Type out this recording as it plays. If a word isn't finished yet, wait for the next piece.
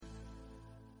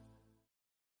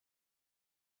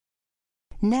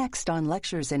Next on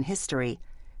Lectures in History,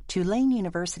 Tulane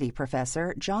University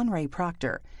professor John Ray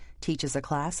Proctor teaches a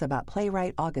class about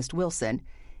playwright August Wilson,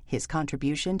 his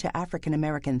contribution to African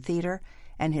American theater,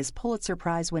 and his Pulitzer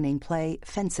Prize-winning play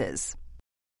Fences.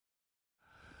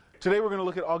 Today we're going to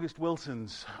look at August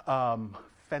Wilson's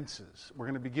Fences. We're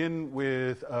going to begin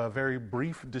with a very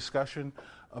brief discussion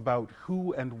about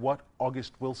who and what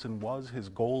August Wilson was, his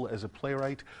goal as a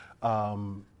playwright.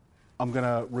 I'm going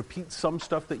to repeat some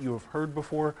stuff that you have heard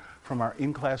before from our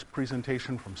in-class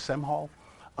presentation from SEM Hall,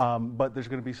 but there's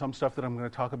going to be some stuff that I'm going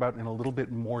to talk about in a little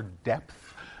bit more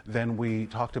depth than we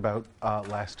talked about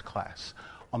last class.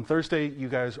 On Thursday, you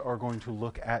guys are going to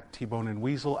look at T-Bone and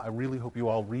Weasel. I really hope you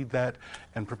all read that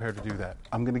and prepare to do that.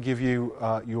 I'm going to give you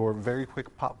your very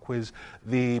quick pop quiz.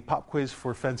 The pop quiz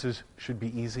for Fences should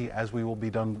be easy, as we will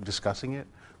be done discussing it,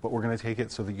 but we're going to take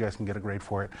it so that you guys can get a grade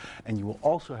for it. And you will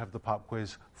also have the pop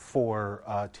quiz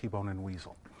for T-Bone and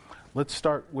Weasel. Let's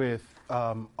start with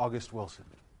August Wilson.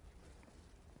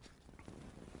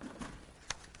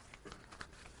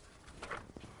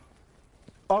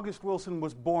 August Wilson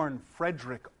was born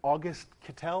Frederick August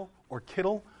Kittle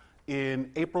on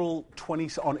April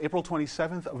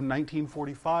 27th of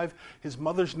 1945. His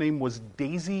mother's name was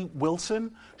Daisy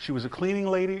Wilson. She was a cleaning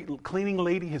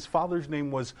lady. His father's name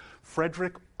was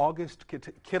Frederick August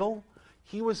Kittle.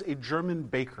 He was a German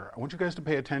baker. I want you guys to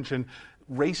pay attention.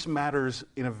 Race matters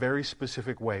in a very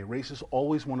specific way. Race is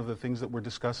always one of the things that we're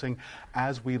discussing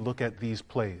as we look at these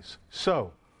plays.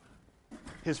 So,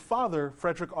 his father,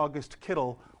 Frederick August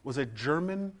Kittle, was a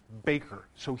German baker,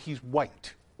 so he's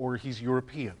white, or he's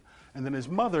European. And then his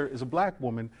mother is a black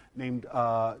woman named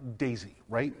Daisy,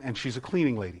 right? And she's a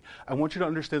cleaning lady. I want you to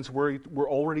understand, so we're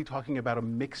already talking about a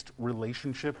mixed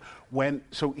relationship.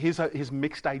 So his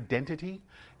mixed identity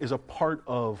is a part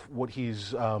of what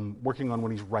he's working on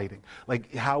when he's writing.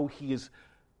 Like how he is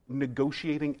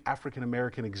negotiating African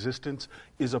American existence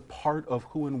is a part of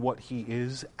who and what he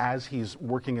is as he's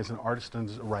working as an artist and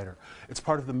as a writer. It's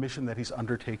part of the mission that he's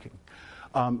undertaking.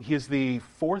 He is the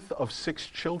fourth of 6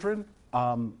 children.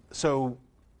 And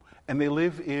they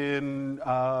live in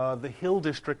the Hill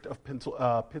District of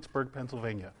Pittsburgh,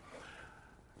 Pennsylvania.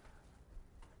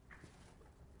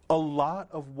 A lot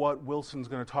of what Wilson's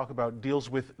going to talk about deals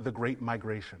with the Great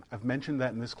Migration. I've mentioned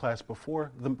that in this class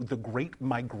before. The Great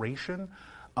Migration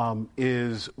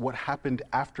is what happened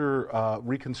after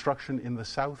Reconstruction in the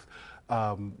South,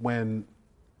 when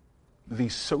the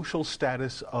social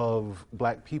status of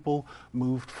black people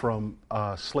moved from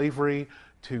slavery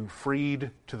to freed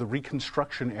to the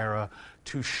Reconstruction era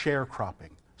to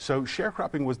sharecropping. So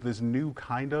sharecropping was this new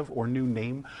kind of, or new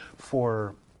name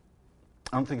for,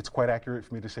 I don't think it's quite accurate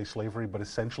for me to say slavery, but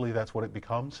essentially that's what it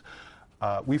becomes.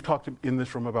 We've talked in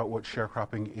this room about what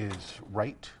sharecropping is,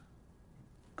 right?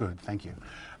 Good, thank you.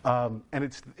 And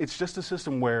it's just a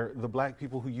system where the black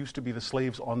people who used to be the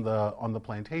slaves on the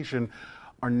plantation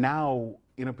are now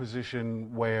in a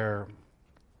position where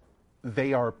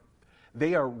they are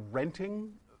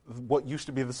renting what used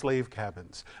to be the slave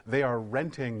cabins. They are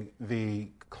renting the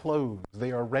clothes.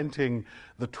 They are renting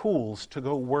the tools to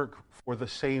go work for the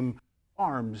same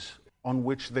farms on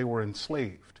which they were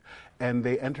enslaved. And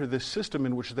they enter this system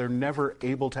in which they're never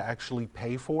able to actually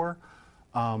pay for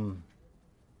the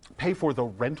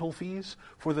rental fees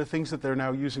for the things that they're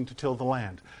now using to till the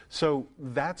land. So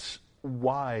that's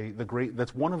why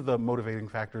that's one of the motivating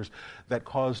factors that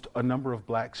caused a number of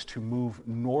blacks to move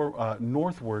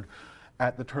northward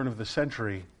at the turn of the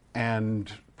century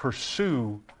and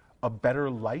pursue a better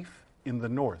life in the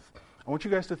North. I want you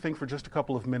guys to think for just a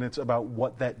couple of minutes about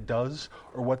what that does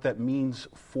or what that means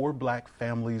for black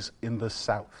families in the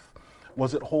South.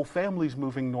 Was it whole families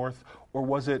moving north, or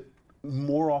was it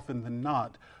more often than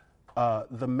not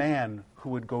the man who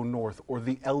would go north, or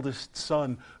the eldest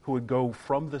son who would go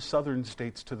from the southern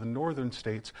states to the northern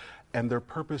states, and their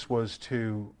purpose was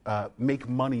to make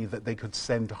money that they could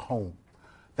send home?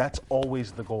 That's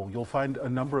always the goal. You'll find a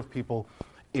number of people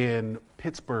in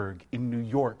Pittsburgh, in New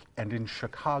York, and in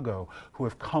Chicago who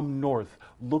have come north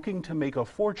looking to make a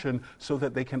fortune so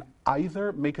that they can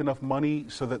either make enough money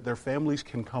so that their families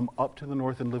can come up to the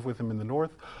north and live with them in the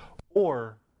north,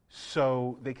 or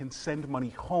so they can send money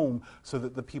home so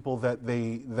that the people that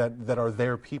are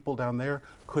their people down there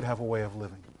could have a way of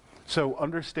living. So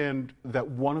understand that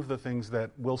one of the things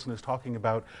that Wilson is talking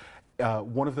about,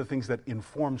 one of the things that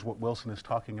informs what Wilson is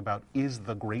talking about, is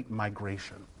the Great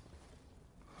Migration.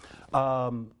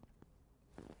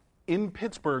 In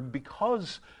Pittsburgh,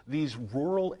 because these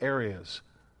rural areas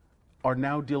are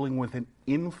now dealing with an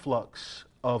influx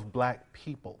of black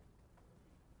people,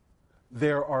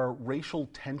 there are racial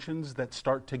tensions that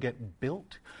start to get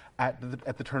built at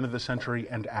the turn of the century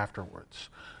and afterwards.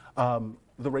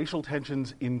 The racial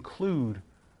tensions include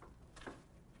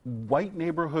white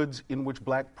neighborhoods in which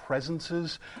black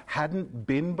presences hadn't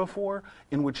been before,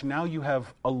 in which now you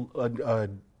have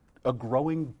a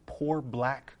growing poor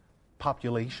black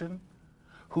population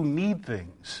who need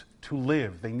things to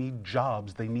live. They need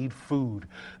jobs, they need food,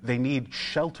 they need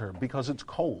shelter because it's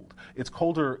cold. It's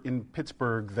colder in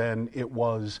Pittsburgh than it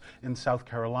was in South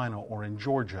Carolina or in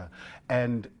Georgia.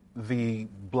 And the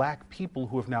black people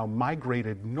who have now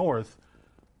migrated north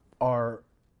are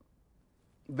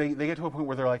they get to a point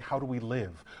where they're like, how do we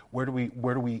live? How do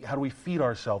we feed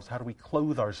ourselves? How do we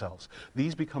clothe ourselves?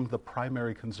 These become the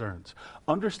primary concerns.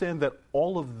 Understand that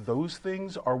all of those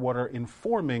things are what are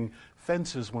informing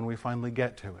Fences when we finally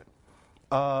get to it.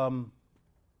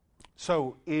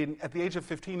 So at the age of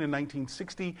 15 in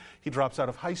 1960, he drops out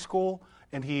of high school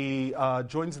and he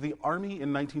joins the Army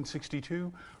in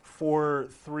 1962 for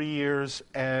 3 years.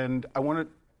 And I want to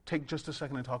take just a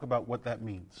second and talk about what that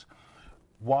means.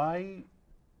 Why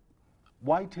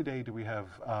today do we have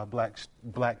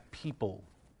black people?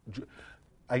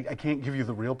 I can't give you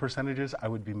the real percentages. I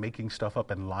would be making stuff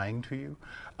up and lying to you.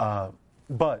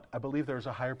 But I believe there's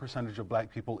a higher percentage of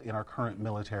black people in our current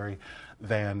military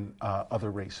than other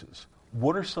races.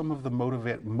 What are some of the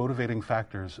motivating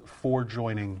factors for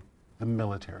joining the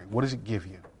military? What does it give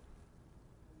you?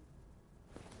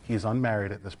 He is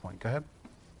unmarried at this point. Go ahead.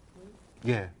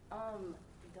 Yeah.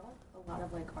 A lot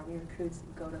of like Army recruits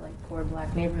go to like poor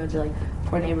black neighborhoods or like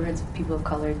poor neighborhoods of people of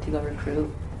color to go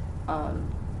recruit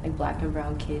like black and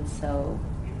brown kids, so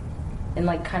and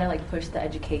like kind of like push the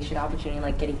education opportunity,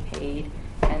 like getting paid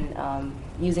and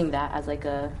using that as like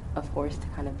a force to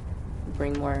kind of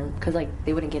bring more, because like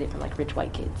they wouldn't get it from like rich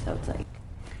white kids, so it's like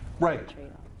right.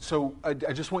 So I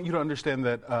just want you to understand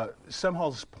that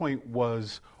Semhall's point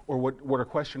was, or what her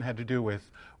question had to do with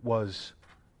was,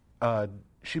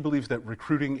 she believes that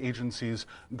recruiting agencies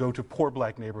go to poor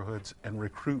black neighborhoods and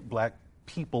recruit black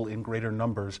people in greater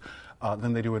numbers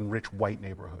than they do in rich white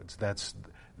neighborhoods.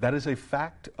 That is a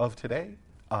fact of today.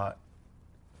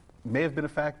 May have been a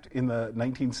fact in the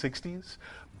 1960s,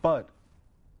 but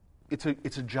it's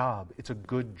a job. It's a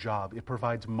good job. It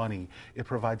provides money. It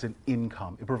provides an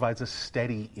income. It provides a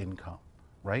steady income,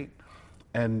 right?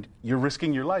 And you're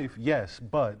risking your life, yes,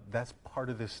 but that's part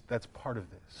of this. That's part of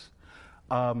this.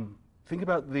 Think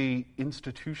about the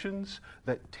institutions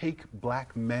that take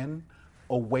black men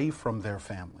away from their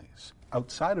families,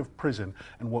 outside of prison,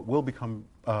 and what will become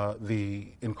the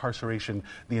incarceration,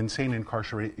 the insane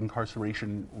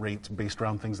incarceration rates based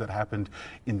around things that happened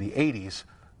in the 80s.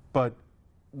 But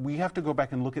we have to go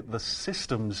back and look at the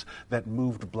systems that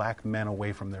moved black men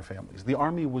away from their families. The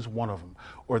Army was one of them,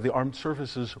 or the armed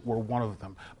services were one of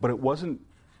them, but it wasn't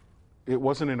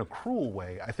in a cruel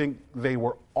way. I think they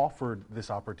were offered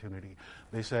this opportunity.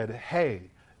 They said, hey,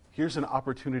 here's an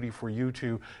opportunity for you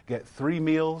to get 3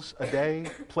 meals a day,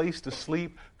 place to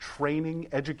sleep, training,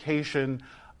 education,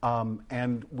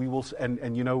 and we will,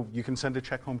 and you know, you can send a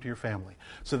check home to your family.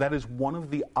 So that is one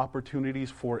of the opportunities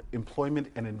for employment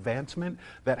and advancement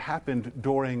that happened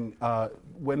during,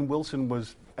 when Wilson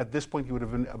was, at this point he would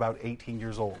have been about 18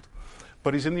 years old.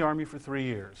 But he's in the Army for 3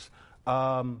 years.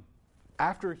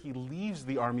 After he leaves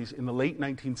the armies in the late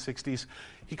 1960s,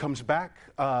 he comes back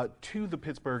to the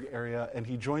Pittsburgh area and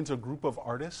he joins a group of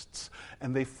artists,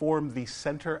 and they form the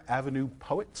Center Avenue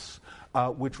Poets,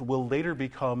 which will later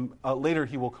become, later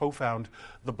he will co-found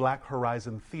the Black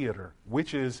Horizon Theater,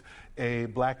 which is a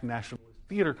black nationalist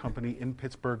theater company in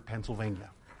Pittsburgh, Pennsylvania.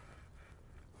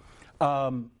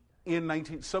 And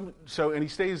he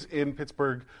stays in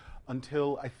Pittsburgh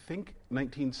until I think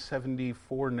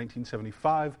 1974,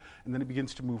 1975, and then he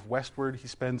begins to move westward. He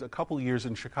spends a couple years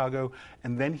in Chicago,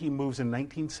 and then he moves in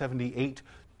 1978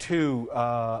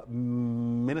 to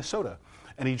Minnesota.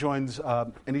 And he joins,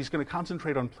 and he's going to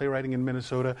concentrate on playwriting in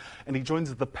Minnesota, and he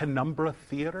joins the Penumbra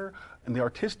Theater, and the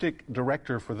artistic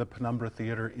director for the Penumbra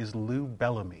Theater is Lou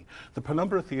Bellamy. The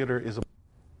Penumbra Theater is a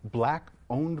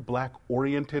black-owned,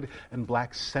 black-oriented, and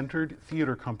black-centered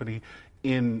theater company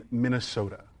in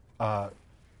Minnesota.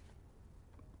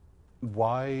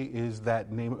 Why is that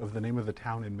the name of the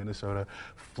town in Minnesota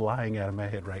flying out of my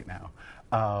head right now?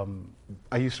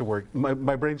 I used to work,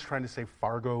 my brain's trying to say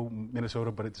Fargo,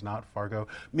 Minnesota, but it's not Fargo.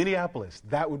 Minneapolis,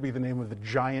 that would be the name of the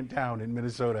giant town in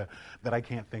Minnesota that I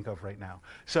can't think of right now.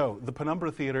 So the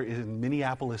Penumbra Theater is in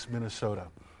Minneapolis, Minnesota.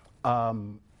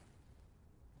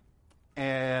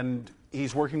 And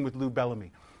he's working with Lou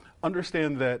Bellamy.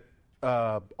 Understand that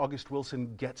August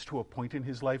Wilson gets to a point in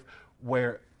his life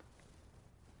where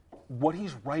what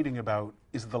he's writing about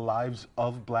is the lives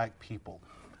of black people.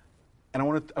 And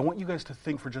I want you guys to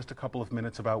think for just a couple of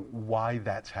minutes about why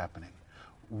that's happening.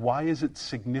 Why is it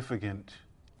significant,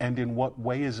 and in what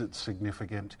way is it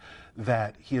significant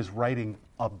that he is writing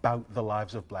about the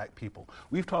lives of black people?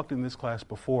 We've talked in this class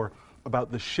before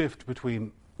about the shift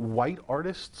between white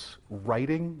artists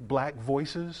writing black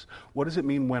voices. What does it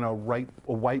mean when a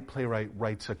white playwright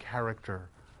writes a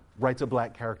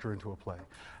black character into a play?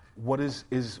 What does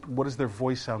their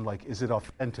voice sound like? Is it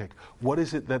authentic? What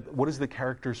is the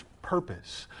character's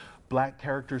purpose? Black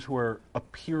characters who are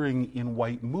appearing in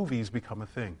white movies become a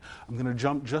thing. I'm going to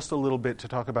jump just a little bit to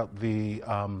talk about the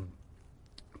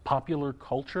popular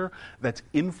culture that's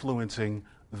influencing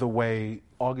the way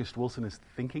August Wilson is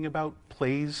thinking about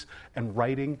plays and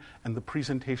writing and the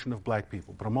presentation of black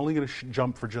people. But I'm only going to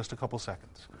jump for just a couple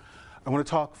seconds. I want to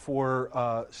talk for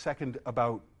a second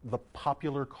about the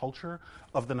popular culture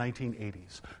of the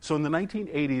 1980s. So in the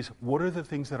 1980s, what are the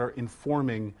things that are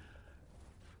informing,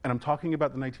 and I'm talking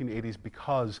about the 1980s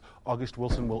because August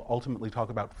Wilson will ultimately talk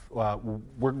about,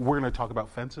 we're going to talk about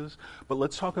fences, but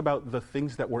let's talk about the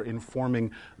things that were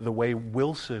informing the way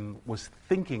Wilson was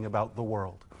thinking about the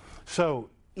world. So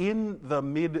in the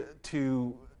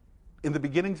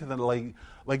beginning to the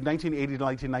like 1980 to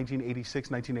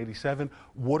 1986, 1987,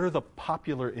 what are the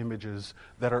popular images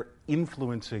that are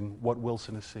influencing what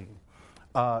Wilson is seeing?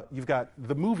 You've got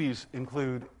the movies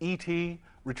include E.T.,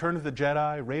 Return of the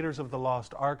Jedi, Raiders of the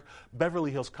Lost Ark, Beverly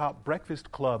Hills Cop,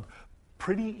 Breakfast Club,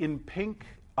 Pretty in Pink,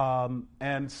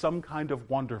 and Some Kind of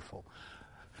Wonderful.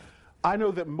 I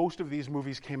know that most of these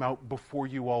movies came out before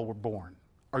you all were born.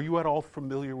 Are you at all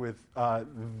familiar with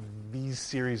these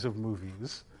series of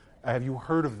movies? Have you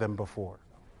heard of them before?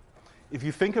 If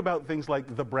you think about things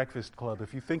like The Breakfast Club,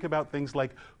 if you think about things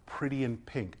like Pretty in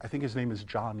Pink, I think his name is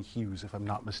John Hughes, if I'm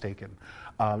not mistaken.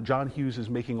 John Hughes is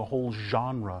making a whole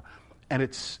genre, and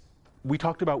we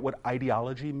talked about what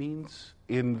ideology means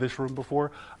in this room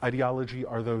before. Ideology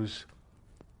are those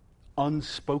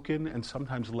unspoken and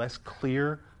sometimes less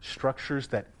clear structures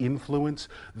that influence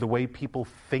the way people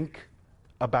think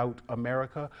about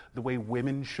America, the way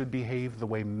women should behave, the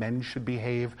way men should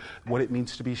behave, what it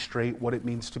means to be straight, what it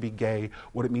means to be gay,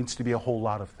 what it means to be a whole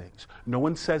lot of things. No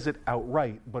one says it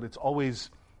outright, but it's always,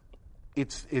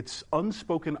 it's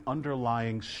unspoken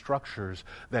underlying structures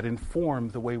that inform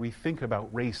the way we think about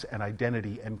race and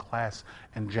identity and class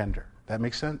and gender. That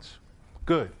makes sense?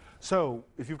 Good. So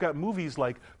if you've got movies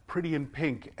like Pretty in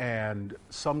Pink and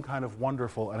Some Kind of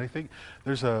Wonderful, and I think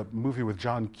there's a movie with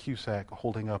John Cusack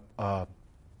holding up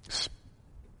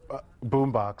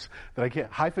boombox that I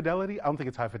can't, High Fidelity? I don't think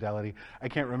it's High Fidelity. I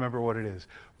can't remember what it is.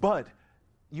 But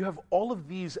you have all of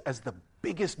these as the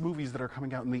biggest movies that are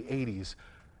coming out in the 80s.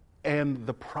 And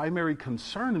the primary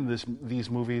concern in these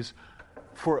movies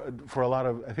for a lot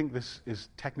of, I think this is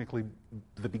technically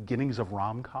the beginnings of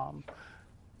rom-com.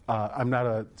 I'm not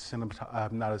a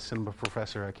cinema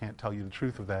professor. I can't tell you the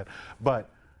truth of that.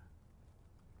 But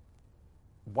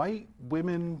white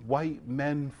women, white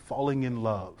men falling in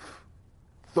love.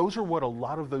 Those are what a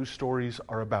lot of those stories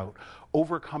are about.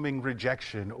 Overcoming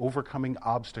rejection, overcoming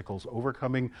obstacles,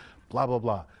 overcoming blah, blah,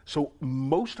 blah. So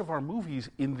most of our movies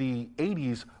in the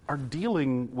 80s are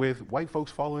dealing with white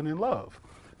folks falling in love.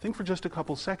 Think for just a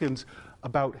couple seconds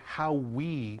about how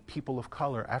we, people of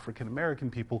color, African American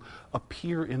people,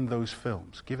 appear in those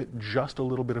films. Give it just a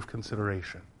little bit of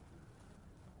consideration.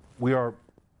 We are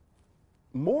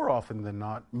more often than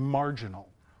not marginal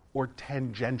or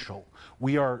tangential.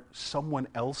 We are someone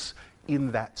else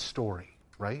in that story,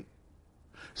 right?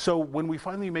 So when we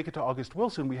finally make it to August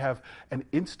Wilson, we have an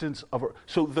instance of,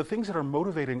 so the things that are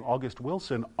motivating August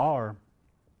Wilson are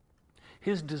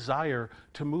his desire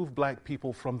to move black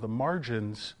people from the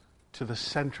margins to the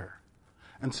center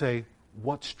and say,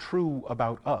 what's true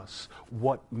about us?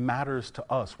 What matters to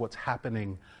us? What's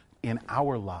happening in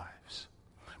our lives?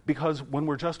 Because when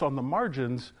we're just on the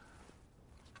margins,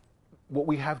 what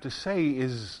we have to say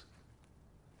is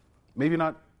maybe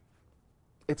not,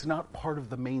 it's not part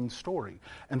of the main story.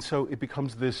 And so it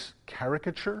becomes this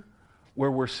caricature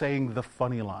where we're saying the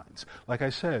funny lines. Like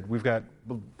I said,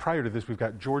 prior to this, we've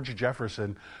got George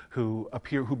Jefferson, who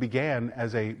began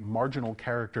as a marginal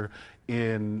character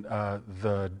in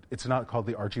it's not called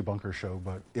the Archie Bunker Show,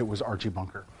 but it was Archie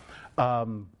Bunker.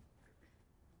 And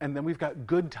then we've got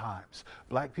Good Times,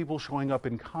 black people showing up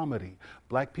in comedy.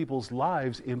 Black people's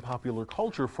lives in popular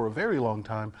culture for a very long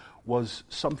time was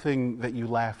something that you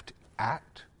laughed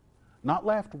at, not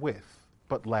laughed with,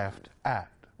 but laughed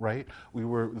at, right? We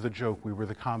were the joke, we were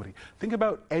the comedy. Think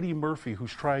about Eddie Murphy,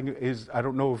 I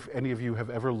don't know if any of you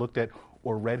have ever looked at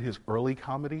or read his early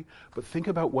comedy, but think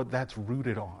about what that's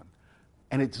rooted on.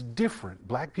 And it's different.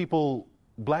 Black people,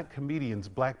 black comedians,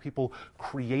 black people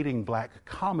creating black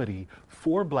comedy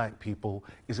for black people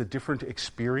is a different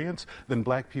experience than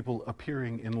black people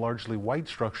appearing in largely white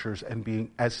structures and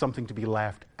being as something to be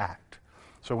laughed at.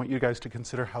 So I want you guys to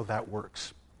consider how that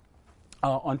works.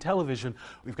 On television,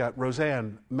 we've got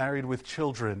Roseanne, Married with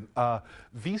Children.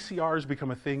 VCRs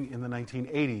become a thing in the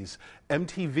 1980s.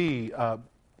 MTV,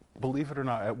 believe it or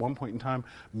not, at one point in time,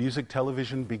 music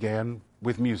television began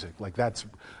with music. Like that's,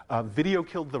 video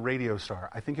killed the radio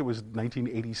star. I think it was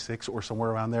 1986 or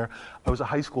somewhere around there. I was a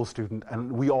high school student,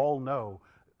 and we all know,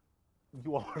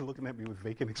 you all are looking at me with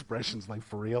vacant expressions, like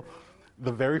for real.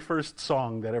 The very first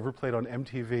song that ever played on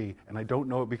MTV, and I don't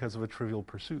know it because of a Trivial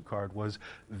Pursuit card, was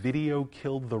Video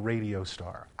Killed the Radio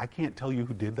Star. I can't tell you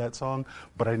who did that song,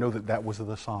 but I know that that was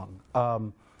the song.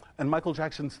 And Michael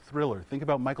Jackson's Thriller. Think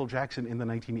about Michael Jackson in the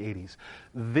 1980s.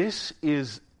 This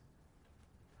is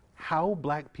how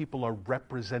black people are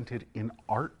represented in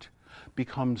art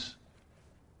becomes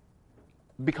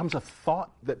a thought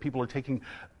that people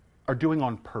are doing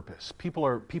on purpose. People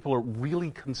are really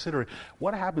considering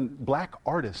what happened. Black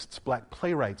artists, black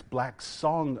playwrights, black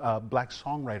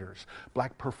songwriters,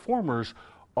 black performers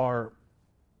are.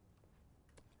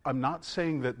 I'm not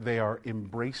saying that they are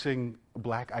embracing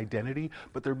black identity,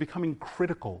 but they're becoming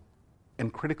critical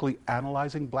and critically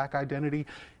analyzing black identity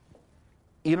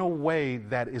in a way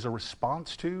that is a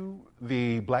response to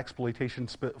the blaxploitation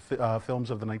films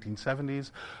of the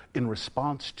 1970s, in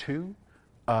response to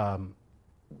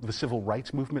the civil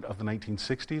rights movement of the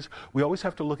 1960s. We always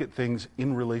have to look at things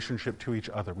in relationship to each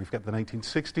other. We've got the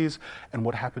 1960s and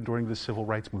what happened during the civil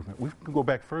rights movement. We can go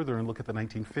back further and look at the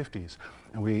 1950s.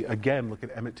 And we, again, look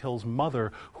at Emmett Till's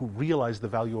mother, who realized the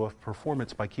value of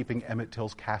performance by keeping Emmett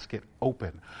Till's casket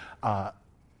open.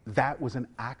 That was an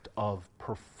act of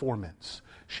performance.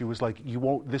 She was like,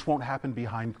 this won't happen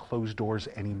behind closed doors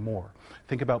anymore.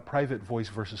 Think about private voice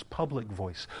versus public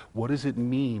voice. What does it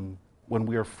mean when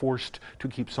we are forced to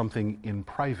keep something in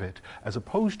private, as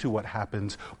opposed to what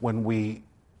happens when we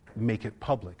make it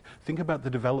public? Think about the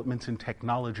developments in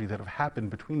technology that have happened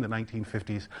between the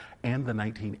 1950s and the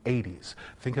 1980s.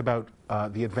 Think about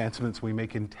the advancements we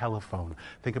make in telephone.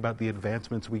 Think about the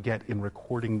advancements we get in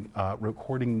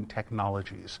recording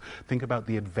technologies. Think about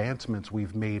the advancements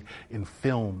we've made in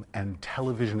film and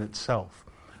television itself.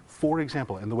 For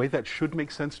example, and the way that should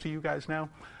make sense to you guys now,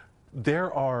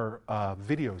 there are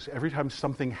videos every time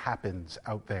something happens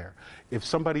out there. If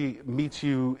somebody meets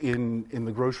you in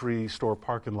the grocery store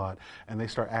parking lot and they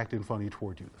start acting funny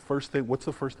toward you, what's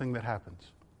the first thing that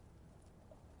happens?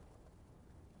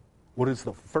 What is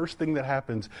the first thing that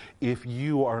happens if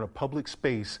you are in a public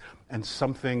space and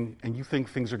you think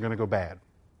things are going to go bad?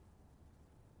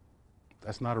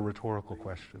 That's not a rhetorical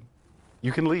question.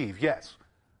 You can leave, yes.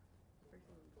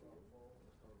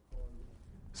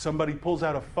 Somebody pulls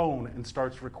out a phone and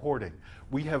starts recording.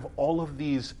 We have all of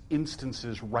these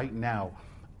instances right now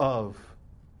of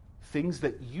things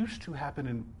that used to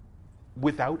happen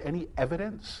without any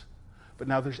evidence, but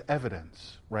now there's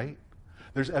evidence, right?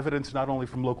 There's evidence not only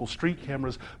from local street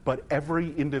cameras, but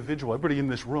everybody in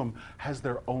this room has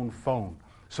their own phone.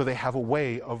 So they have a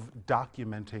way of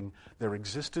documenting their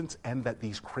existence and that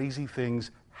these crazy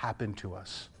things happen to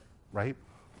us, right?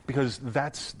 Because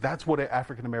that's what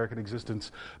African American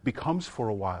existence becomes for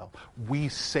a while. We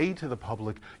say to the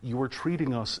public, you are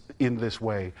treating us in this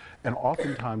way. And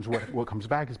oftentimes what comes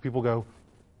back is people go,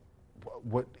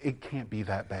 it can't be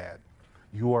that bad.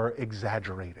 You are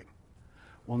exaggerating.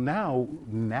 Well,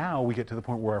 now we get to the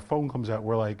point where our phone comes out,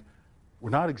 we're like, we're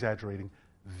not exaggerating.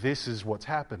 This is what's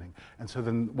happening. And so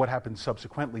then what happens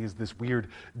subsequently is this weird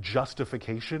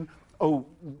justification. Oh,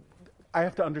 I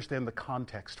have to understand the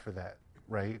context for that.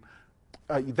 Right?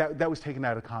 That was taken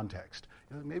out of context.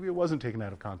 Maybe it wasn't taken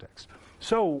out of context.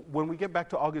 So when we get back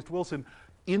to August Wilson,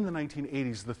 in the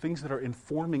 1980s, the things that are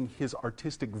informing his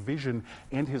artistic vision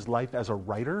and his life as a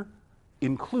writer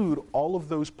include all of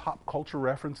those pop culture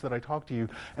references that I talked to you.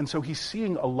 And so he's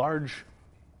seeing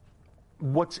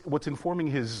what's informing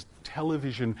his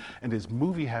television and his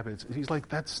movie habits. He's like,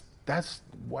 that's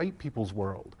white people's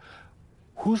world.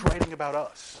 Who's writing about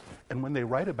us? And when they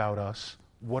write about us,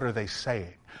 what are they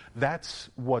saying?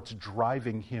 That's what's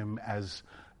driving him as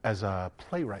a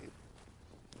playwright.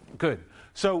 Good.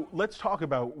 So let's talk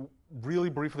about, really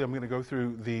briefly, I'm going to go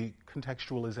through the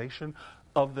contextualization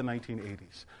of the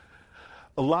 1980s.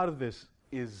 A lot of this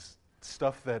is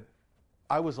stuff that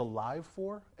I was alive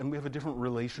for, and we have a different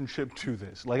relationship to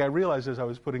this. Like, I realized as I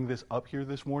was putting this up here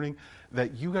this morning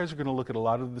that you guys are going to look at a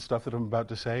lot of the stuff that I'm about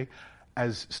to say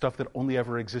as stuff that only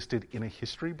ever existed in a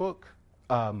history book.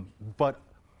 But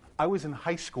I was in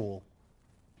high school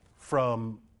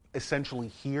from essentially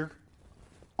here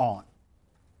on,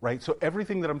 right? So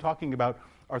everything that I'm talking about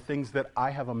are things that I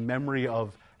have a memory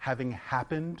of having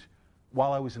happened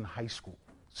while I was in high school.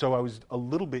 So I was a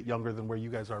little bit younger than where you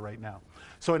guys are right now.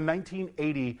 So in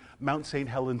 1980, Mount St.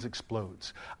 Helens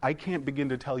explodes. I can't begin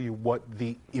to tell you what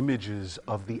the images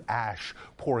of the ash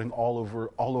pouring all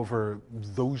over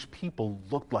those people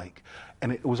looked like.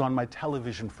 And it was on my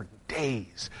television for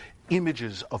days.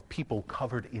 Images of people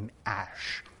covered in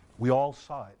ash. We all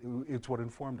saw it. It's what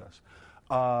informed us.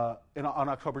 On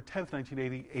October 10th,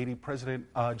 1980, President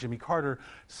Jimmy Carter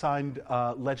signed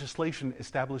legislation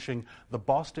establishing the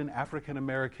Boston African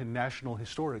American National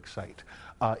Historic Site.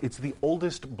 It's the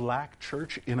oldest black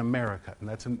church in America, and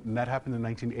that happened in the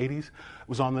 1980s. It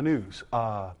was on the news.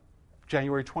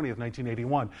 January 20th,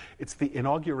 1981. It's the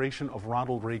inauguration of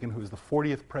Ronald Reagan, who is the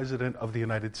 40th President of the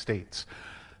United States.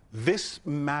 This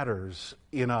matters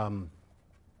in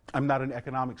I'm not an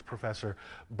economics professor,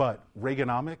 but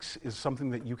Reaganomics is something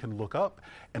that you can look up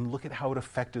and look at how it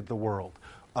affected the world.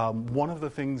 One of the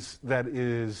things that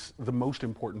is the most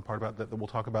important part about that we'll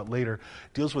talk about later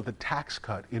deals with the tax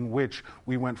cut, in which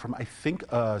we went from, I think,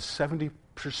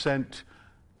 70%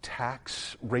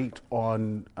 tax rate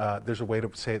on, there's a way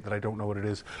to say it that I don't know what it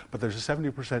is, but there's a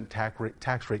 70%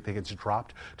 tax rate that gets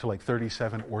dropped to like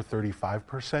 37 or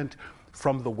 35%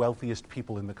 from the wealthiest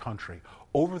people in the country.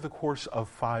 Over the course of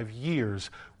 5 years,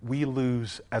 we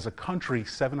lose, as a country,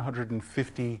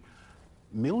 750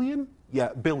 million?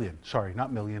 Yeah, billion. Sorry,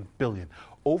 not million, billion.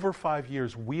 Over 5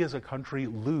 years, we as a country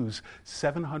lose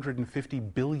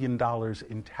 $750 billion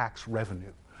in tax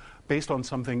revenue based on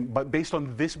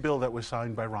this bill that was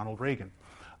signed by Ronald Reagan.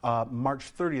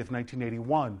 March 30th,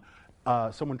 1981,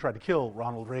 someone tried to kill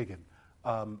Ronald Reagan.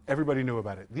 Everybody knew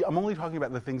about it. I'm only talking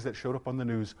about the things that showed up on the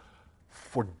news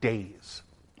for days.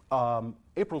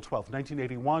 April 12th,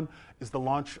 1981 is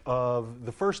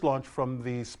the first launch from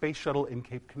the space shuttle in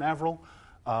Cape Canaveral.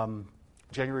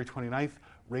 January 29th,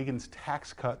 Reagan's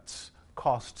tax cuts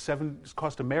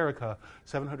cost America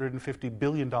 $750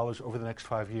 billion over the next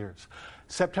 5 years.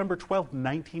 September 12th,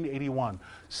 1981,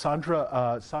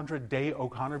 Sandra Day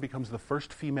O'Connor becomes the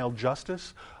first female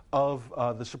justice of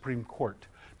the Supreme Court.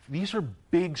 These are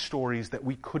big stories that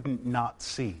we couldn't not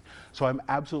see. So I'm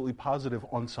absolutely positive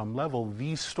on some level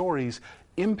these stories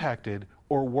impacted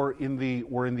or were in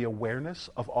the awareness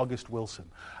of August Wilson.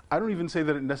 I don't even say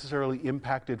that it necessarily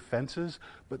impacted Fences,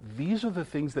 but these are the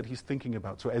things that he's thinking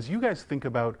about. So as you guys think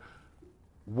about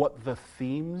what the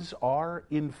themes are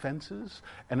in Fences,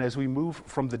 and as we move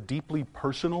from the deeply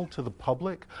personal to the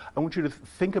public, I want you to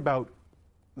think about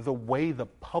the way the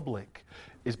public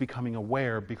is becoming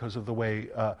aware because of the way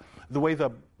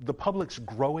the public's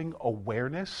growing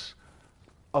awareness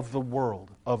of the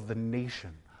world, of the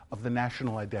nation, of the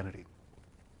national identity.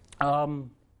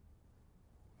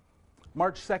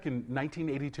 March 2nd,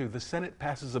 1982, the Senate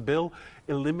passes a bill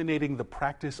eliminating the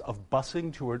practice of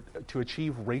busing to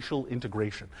achieve racial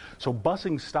integration. So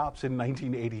busing stops in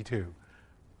 1982.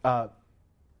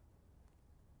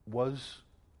 Was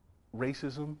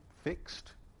racism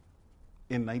fixed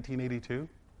in 1982?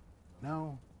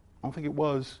 No, I don't think it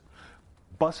was.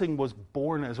 Busing was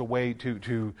born as a way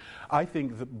to I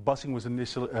think that busing was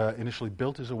initially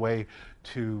built as a way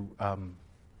to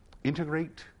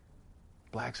integrate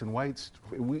blacks and whites.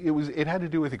 It had to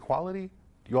do with equality.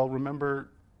 Do you all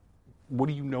remember? What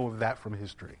do you know of that from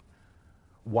history?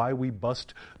 Why we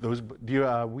bussed those?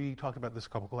 We talked about this a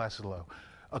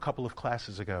couple of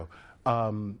classes ago.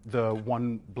 The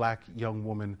one black young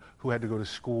woman who had to go to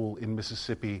school in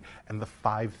Mississippi, and the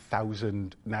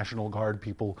 5,000 National Guard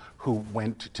people who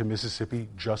went to Mississippi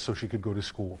just so she could go to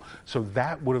school. So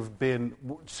that would have been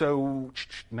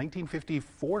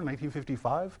 1954,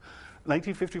 1955?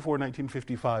 1954,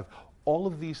 1955, all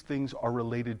of these things are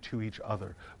related to each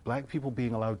other. Black people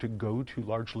being allowed to go to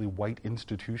largely white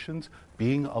institutions,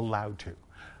 being allowed to.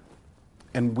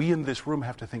 And we in this room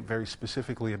have to think very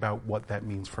specifically about what that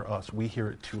means for us. We here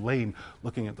at Tulane,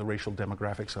 looking at the racial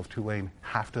demographics of Tulane,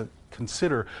 have to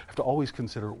always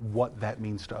consider what that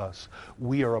means to us.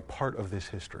 We are a part of this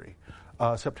history.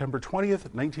 September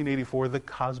 20th, 1984, The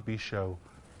Cosby Show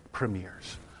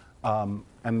premieres.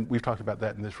 And we've talked about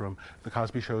that in this room. The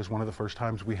Cosby Show is one of the first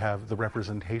times we have the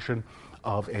representation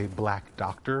of a black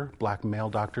male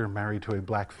doctor married to a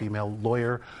black female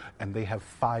lawyer, and they have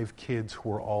 5 kids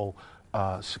who are all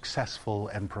successful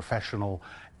and professional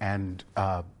and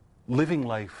living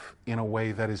life in a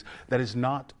way that is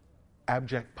not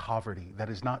abject poverty, that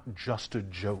is not just a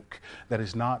joke, that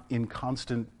is not in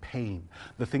constant pain.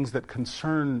 The things that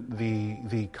concern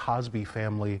the Cosby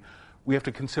family, we have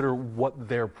to consider what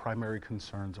their primary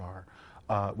concerns are.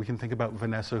 We can think about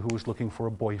Vanessa, who was looking for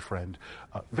a boyfriend.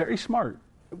 Very smart.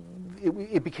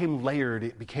 It became layered.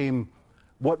 It became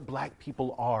what black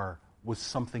people are was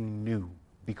something new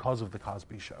because of The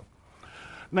Cosby Show.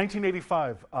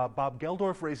 1985, Bob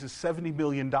Geldof raises $70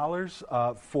 million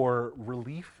for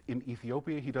relief in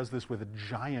Ethiopia. He does this with a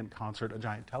giant concert, a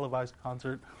giant televised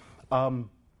concert.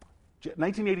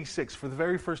 1986, for the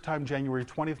very first time, January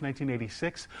 20th,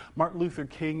 1986, the Martin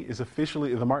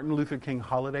Luther King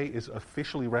holiday is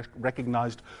officially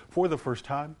recognized for the first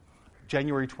time.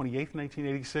 January 28th,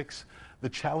 1986, the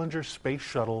Challenger space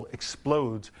shuttle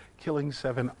explodes, killing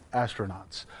 7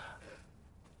 astronauts.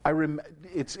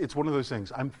 It's one of those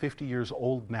things. I'm 50 years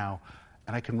old now,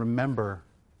 and I can remember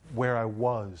where I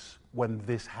was when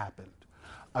this happened.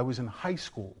 I was in high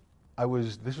school.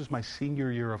 This was my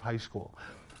senior year of high school.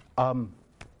 How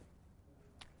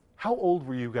old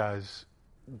were you guys?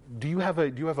 Do you have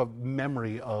a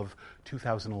memory of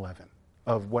 2011,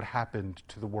 of what happened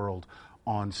to the world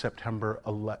on September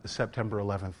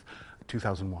 11th,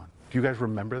 2001? Do you guys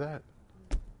remember that?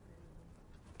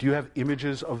 Do you have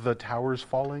images of the towers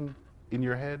falling in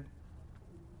your head?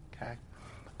 Okay.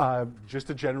 Just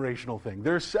a generational thing.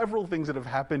 There are several things that have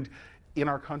happened in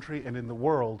our country and in the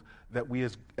world that we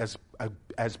as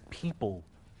people,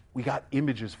 we got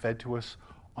images fed to us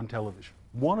on television.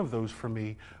 One of those for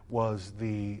me was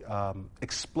the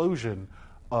explosion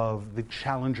of the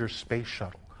Challenger space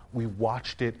shuttle. We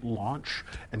watched it launch,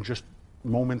 and just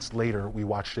moments later, we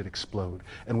watched it explode.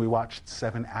 And we watched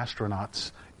 7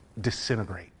 astronauts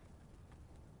disintegrate.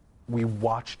 We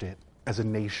watched it as a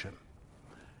nation.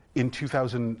 In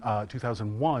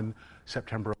 2001,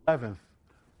 September 11th,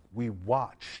 we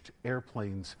watched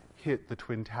airplanes hit the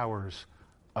Twin Towers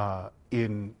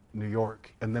in New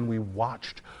York, and then we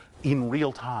watched in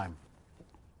real time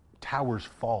towers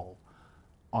fall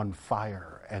on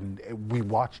fire, and we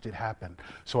watched it happen.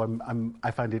 So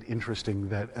I find it interesting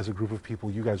that as a group of people,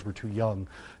 you guys were too young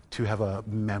to have a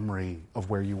memory of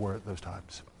where you were at those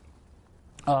times.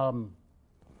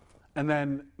 And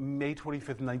then May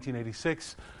 25th,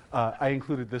 1986, I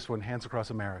included this one, Hands Across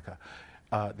America.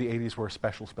 The 80s were a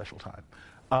special, special time.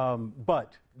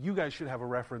 But you guys should have a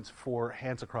reference for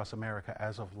Hands Across America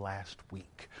as of last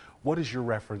week. What is your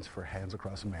reference for Hands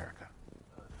Across America?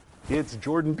 It's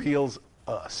Jordan Peele's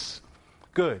Us.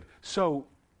 Good. So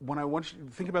when I want you to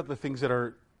think about the things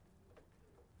that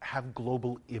have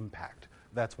global impact,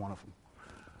 that's one of them.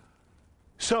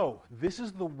 So this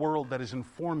is the world that is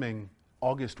informing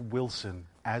August Wilson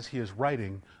as he is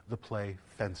writing the play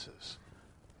Fences.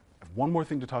 I have one more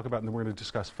thing to talk about, and then we're going to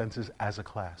discuss Fences as a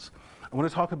class. I want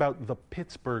to talk about the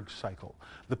Pittsburgh Cycle.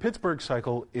 The Pittsburgh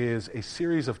Cycle is a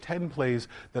series of 10 plays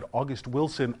that August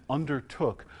Wilson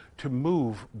undertook to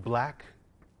move black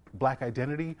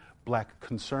identity, black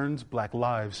concerns, black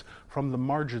lives from the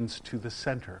margins to the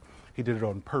center. He did it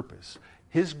on purpose.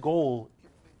 His goal,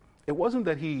 it wasn't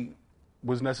that he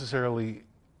was necessarily,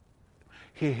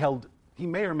 he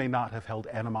may or may not have held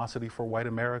animosity for white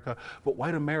America, but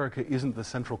white America isn't the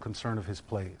central concern of his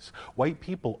plays. White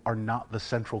people are not the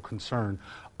central concern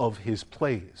of his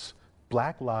plays.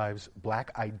 Black lives,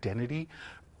 black identity,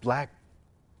 black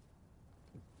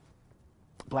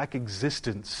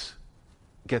existence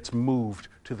gets moved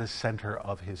to the center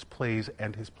of his plays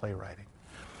and his playwriting.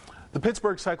 The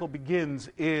Pittsburgh Cycle begins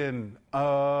in,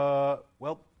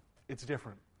 it's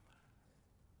different.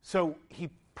 So he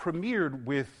premiered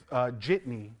with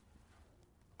Jitney.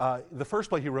 The first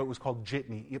play he wrote was called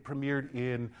Jitney. It premiered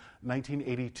in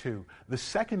 1982. The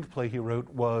second play he wrote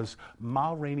was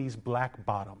Ma Rainey's Black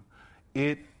Bottom.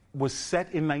 It was set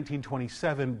in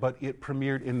 1927, but it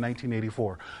premiered in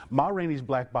 1984. Ma Rainey's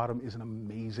Black Bottom is an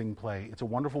amazing play. It's a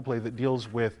wonderful play that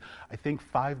deals with, I think,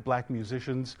 5 black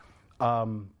musicians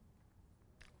and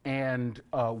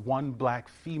one black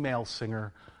female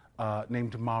singer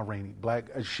named Ma Rainey. Do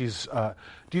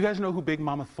you guys know who Big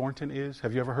Mama Thornton is?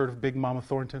 Have you ever heard of Big Mama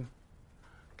Thornton?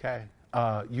 Okay.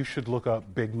 You should look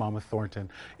up Big Mama Thornton.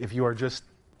 If you are just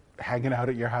hanging out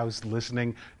at your house,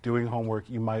 listening, doing homework,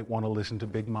 you might want to listen to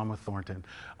Big Mama Thornton.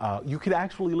 You could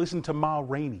actually listen to Ma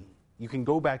Rainey. You can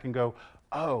go back and go,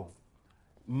 oh,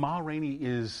 Ma Rainey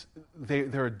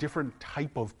they're a different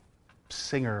type of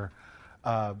singer.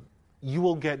 You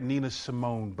will get Nina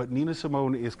Simone, but Nina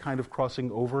Simone is kind of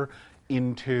crossing over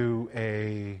into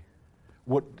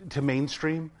to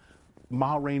mainstream.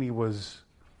 Ma Rainey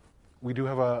we do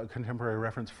have a contemporary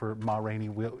reference for Ma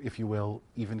Rainey, if you will,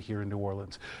 even here in New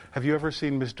Orleans. Have you ever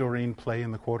seen Miss Doreen play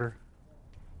in the Quarter?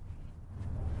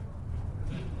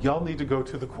 Y'all need to go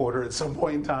to the Quarter at some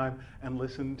point in time and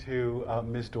listen to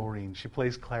Miss Doreen. She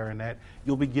plays clarinet.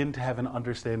 You'll begin to have an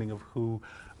understanding of who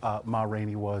Ma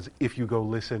Rainey was if you go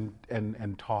listen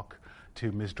and talk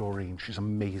to Ms. Doreen. She's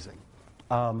amazing.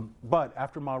 But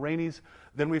after Ma Rainey's,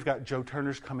 then we've got Joe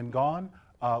Turner's Come and Gone,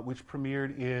 which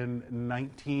premiered in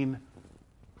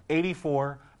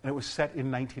 1984, and it was set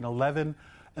in 1911.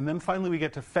 And then finally we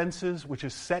get to Fences, which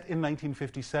is set in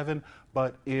 1957,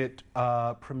 but it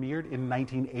premiered in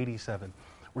 1987.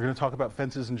 We're going to talk about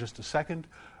Fences in just a second.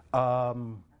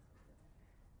 And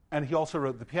he also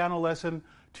wrote The Piano Lesson,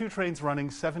 Two Trains Running,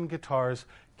 Seven Guitars,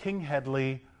 King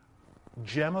Hedley,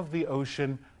 Gem of the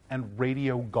Ocean, and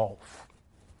Radio Golf.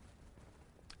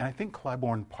 And I think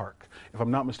Clybourne Park. If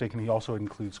I'm not mistaken, he also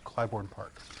includes Clybourne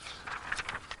Park.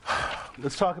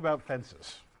 Let's talk about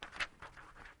Fences.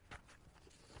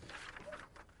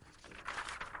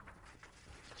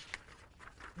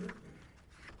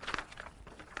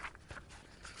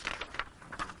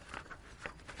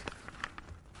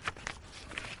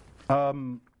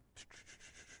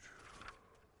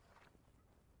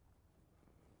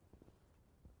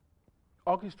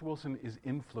 August Wilson is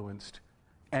influenced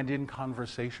and in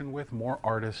conversation with more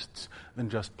artists than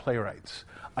just playwrights.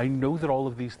 I know that all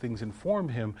of these things inform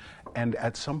him, and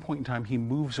at some point in time he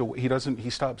moves away. He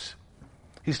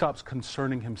stops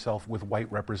concerning himself with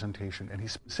white representation, and he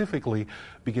specifically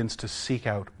begins to seek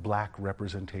out black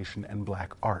representation and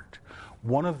black art.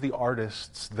 One of the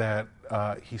artists that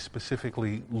he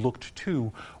specifically looked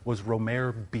to was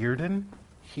Romare Bearden.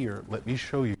 Here, let me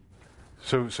show you.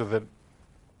 So that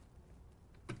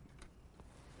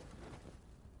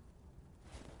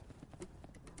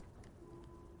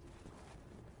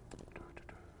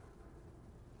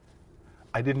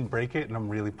I didn't break it, and I'm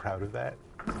really proud of that.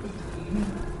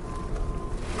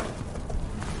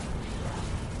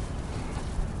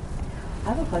 I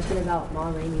have a question about Ma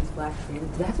Rainey's Black Sin.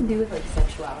 Does that have to do with like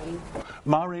sexuality?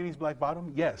 Ma Rainey's Black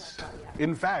Bottom? Yes.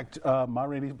 In fact, Ma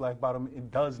Rainey's Black Bottom,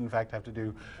 it does in fact have to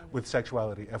do with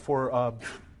sexuality. For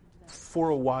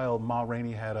a while, Ma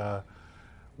Rainey had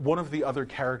one of the other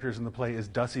characters in the play is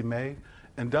Dussie May,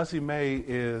 and Dussie May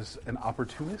is an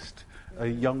opportunist, a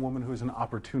young woman who is an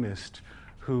opportunist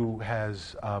who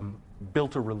has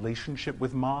built a relationship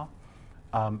with Ma,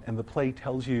 and the play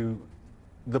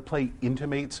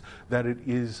intimates that it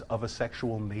is of a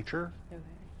sexual nature. Okay.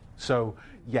 So,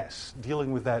 yes,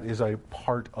 dealing with that is a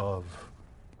part of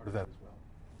that as well.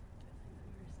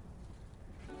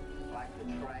 Like the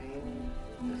train,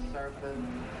 the serpent,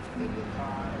 the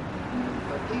guitar,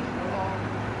 but these were all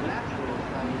natural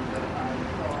things that I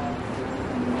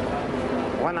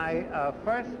saw. When I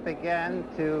first began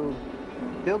to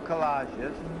do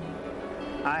collages,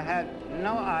 I had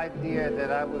no idea that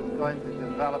I was going to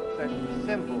develop certain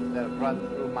symbols that run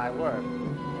through my work,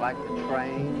 like the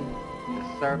train, the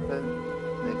serpent,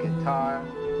 the guitar.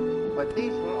 But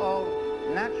these were all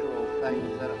natural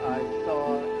things that I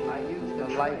saw. I used to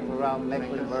life around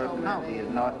Mecklenburg County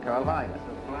in North Carolina.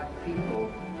 So black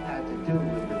people had to do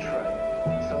with the train.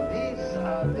 So these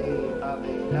are the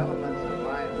elements of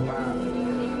my environment.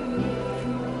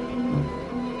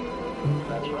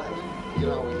 That's right. You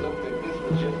know, we looked at this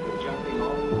was just the jumping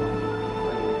off point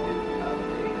when we did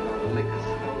the liquor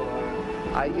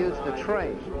store. I used the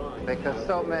train because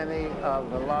so many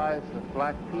of the lives of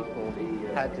black people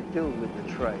had to do with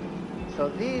the train. So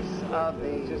these are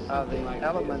the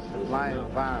elements of my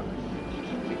environment.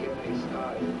 To get me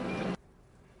started.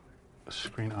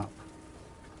 Screen up.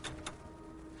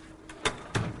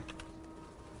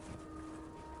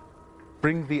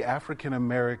 Bring the African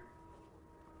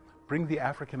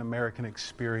American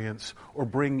experience, or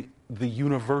bring the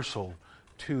universal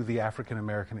to the African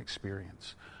American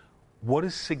experience. What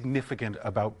is significant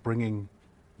about bringing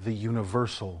the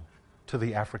universal to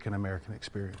the African American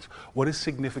experience? What is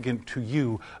significant to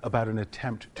you about an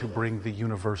attempt to bring the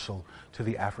universal to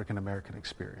the African American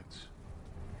experience?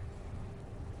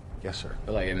 Yes, sir.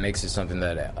 Like, it makes it something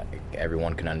that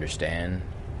everyone can understand.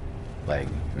 Like,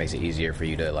 it makes it easier for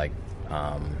you to, like,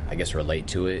 I guess, relate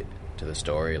to it, to the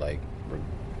story. Like,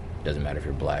 doesn't matter if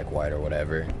you're black, white, or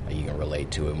whatever. Like, you can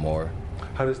relate to it more.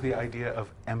 How does the idea of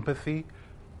empathy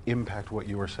impact what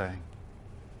you were saying?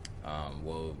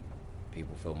 Well,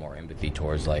 people feel more empathy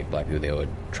towards, like, black people. They would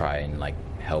try and, like,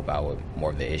 help out with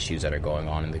more of the issues that are going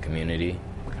on in the community.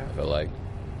 Okay. I feel like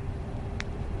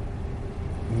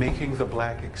making the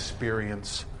black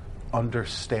experience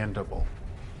understandable.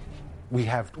 We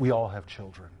all have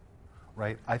children,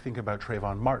 right? I think about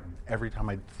Trayvon Martin. Every time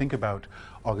I think about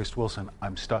August Wilson,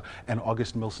 I'm stuck. And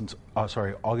August Wilson's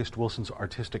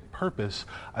artistic purpose,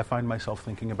 I find myself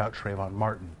thinking about Trayvon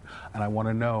Martin. And I want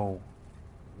to know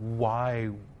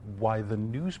why the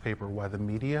newspaper, why the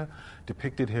media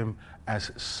depicted him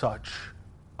as such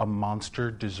a monster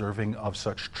deserving of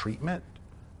such treatment.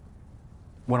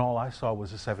 when all I saw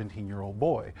was a 17-year-old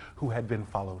boy who had been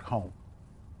followed home,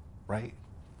 right?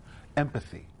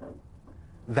 Empathy.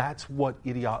 That's what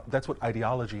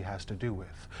ideology has to do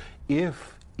with.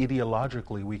 If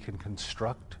ideologically we can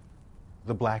construct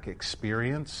the black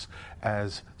experience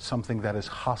as something that is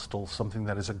hostile, something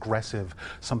that is aggressive,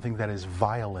 something that is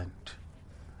violent,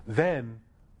 then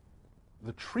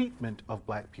the treatment of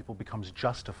black people becomes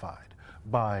justified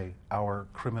by our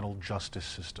criminal justice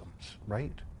systems,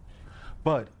 right?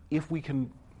 But if we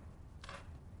can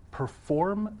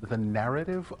perform the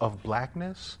narrative of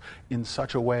blackness in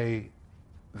such a way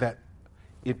that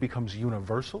it becomes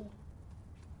universal,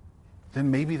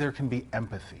 then maybe there can be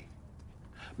empathy.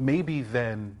 Maybe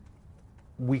then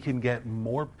we can get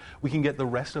the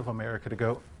rest of America to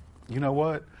go, you know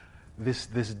what? This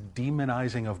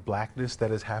demonizing of blackness that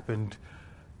has happened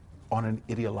on an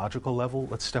ideological level,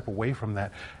 let's step away from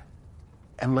that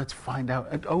and let's find out,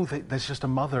 that's just a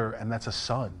mother and that's a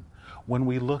son. When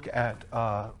we look at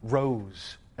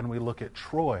Rose and we look at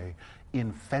Troy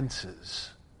in Fences,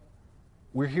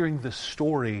 we're hearing the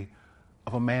story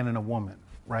of a man and a woman,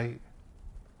 right?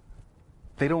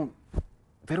 They don't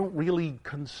really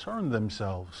concern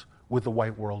themselves with the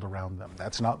white world around them.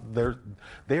 That's not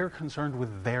they're concerned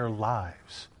with their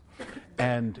lives.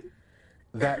 And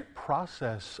that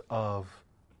process of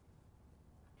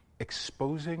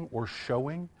exposing or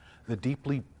showing the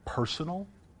deeply personal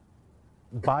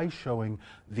by showing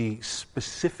the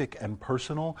specific and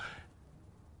personal,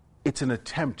 it's an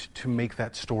attempt to make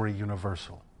that story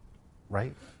universal,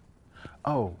 right?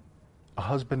 Oh, a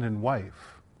husband and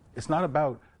wife. It's not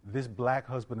about this black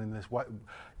husband and this white.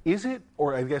 Is it,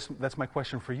 or I guess that's my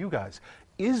question for you guys,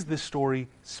 is this story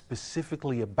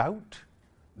specifically about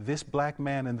this black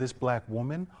man and this black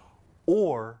woman,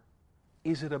 or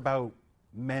is it about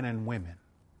men and women?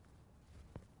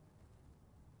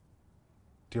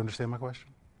 Do you understand my question?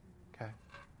 Okay.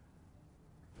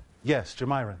 Yes,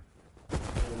 Jamiron. I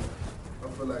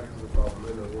feel like it's about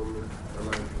men and women, and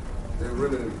like they're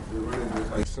really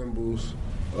just like symbols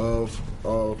of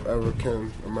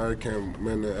African American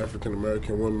men and African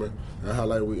American women, and how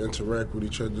like we interact with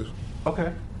each other.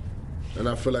 Okay. And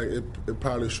I feel like it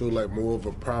probably showed like more of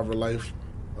a private life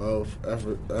of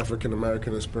African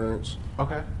American experience.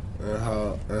 Okay. And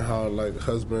how like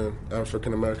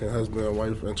African American husband and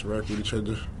wife interact with each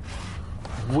other.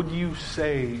 Would you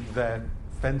say that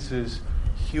Fences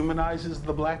humanizes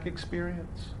the black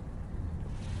experience?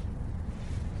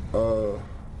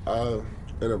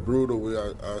 In a brutal way,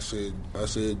 I say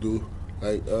it do,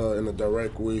 like in a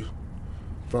direct way,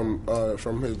 from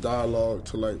his dialogue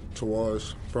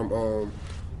from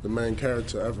the main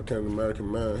character, African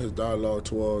American man, his dialogue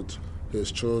towards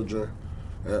his children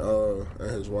and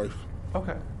his wife.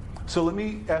 Okay, so let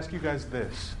me ask you guys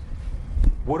this: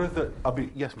 what are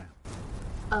yes, ma'am.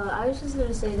 I was just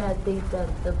gonna say that I think that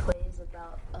the play is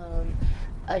about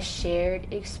a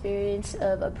shared experience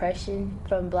of oppression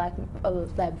from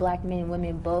that black men and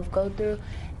women both go through,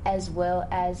 as well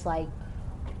as like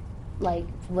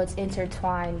what's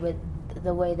intertwined with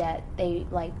the way that they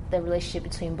like the relationship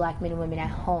between black men and women at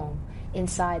home,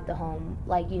 inside the home,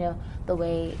 like, you know, the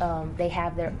way they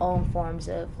have their own forms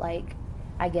of, like,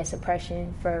 I guess,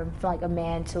 oppression from like a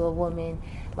man to a woman,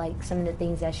 like some of the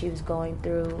things that she was going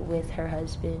through with her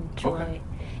husband Troy. Okay.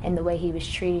 And the way he was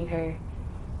treating her,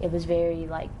 it was very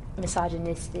like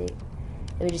misogynistic.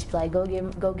 It would just be like,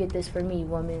 go get this for me,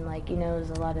 woman, like, you know,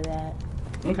 there's a lot of that.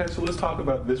 Okay, so let's talk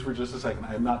about this for just a second.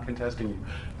 I am not contesting you.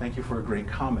 Thank you for a great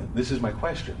comment. This is my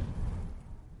question.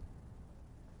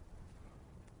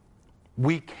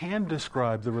 We can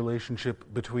describe the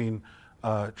relationship between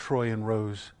Troy and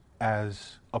Rose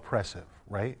as oppressive,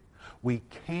 right? We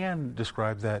can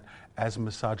describe that as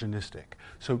misogynistic.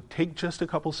 So take just a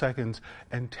couple seconds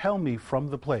and tell me from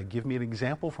the play, give me an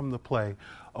example from the play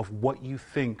of what you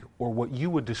think or what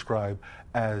you would describe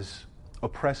as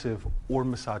oppressive or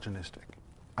misogynistic.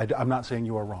 I'm not saying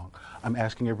you are wrong. I'm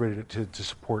asking everybody to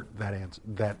support that answer,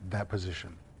 that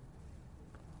position.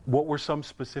 What were some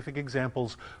specific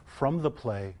examples from the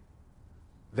play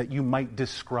that you might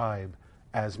describe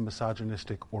as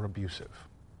misogynistic or abusive?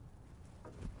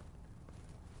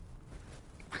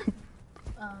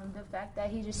 The fact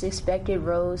that he just expected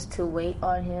Rose to wait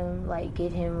on him, like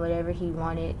get him whatever he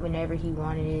wanted, whenever he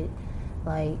wanted it,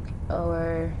 like,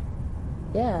 or,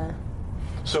 yeah.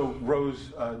 So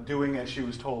Rose doing as she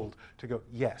was told to go,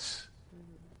 yes.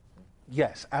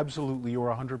 Yes, absolutely, you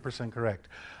are 100% correct.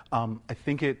 I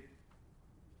think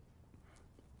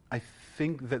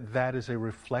that is a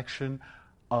reflection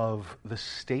of the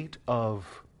state of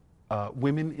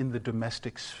women in the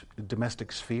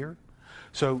domestic sphere.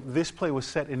 So this play was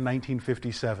set in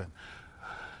 1957.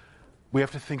 We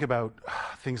have to think about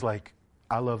things like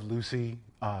I Love Lucy,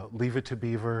 Leave It to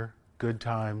Beaver, Good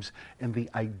Times, and the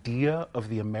idea of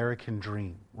the American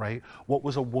dream, right? What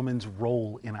was a woman's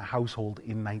role in a household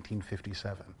in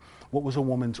 1957? What was a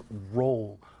woman's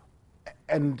role?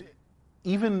 And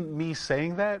even me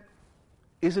saying that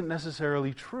isn't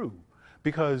necessarily true,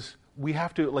 because we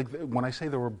have to, like, when I say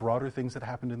there were broader things that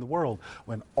happened in the world,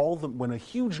 when a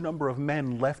huge number of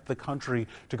men left the country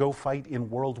to go fight in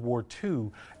World War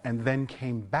II and then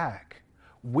came back,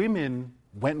 women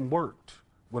went and worked.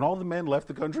 When all the men left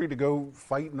the country to go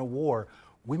fight in a war,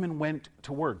 women went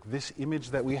to work. This image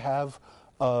that we have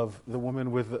of the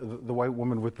woman with the white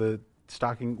woman with the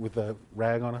stocking, with the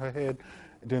rag on her head,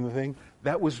 doing the thing,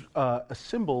 that was a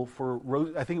symbol for,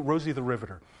 I think, Rosie the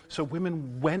Riveter. So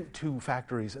women went to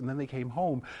factories and then they came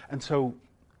home. And so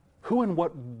who and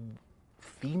what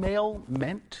female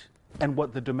meant and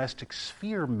what the domestic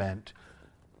sphere meant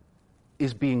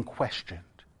is being questioned.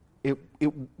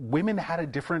 Women had a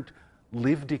different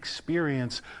lived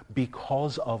experience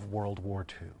because of World War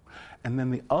II. And then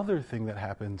the other thing that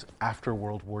happens after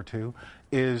World War II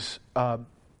is the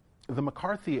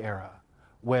McCarthy era,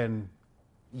 when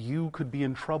you could be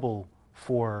in trouble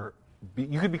for,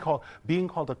 you could be called, being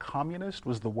called a communist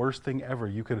was the worst thing ever.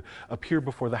 You could appear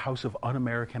before the House of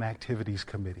Un-American Activities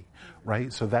Committee,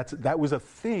 right? So that was a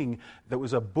thing, that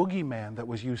was a boogeyman that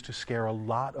was used to scare a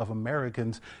lot of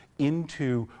Americans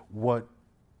into what,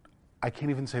 I can't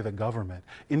even say the government,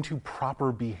 into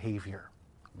proper behavior,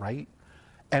 right?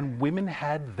 And women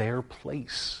had their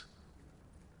place.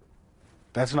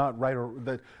 That's not right, or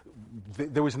that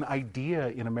there was an idea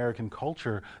in American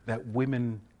culture that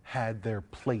women had their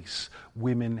place.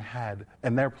 Women had,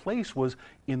 and their place was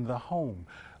in the home.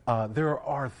 There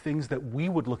are things that we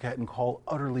would look at and call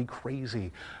utterly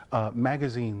crazy.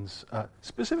 Magazines,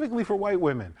 specifically for white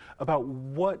women, about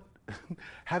what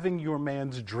having your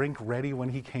man's drink ready when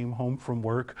he came home from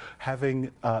work,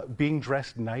 having being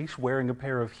dressed nice, wearing a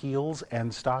pair of heels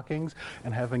and stockings,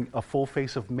 and having a full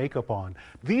face of makeup on.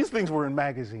 These things were in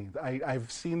magazines.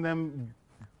 I've seen them.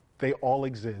 They all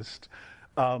exist.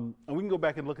 And we can go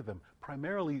back and look at them.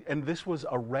 Primarily, and this was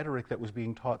a rhetoric that was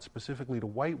being taught specifically to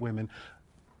white women,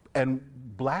 and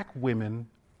black women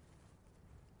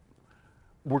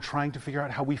were trying to figure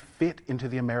out how we fit into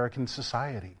the American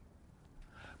society.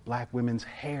 Black women's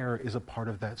hair is a part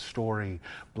of that story.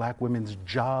 Black women's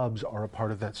jobs are a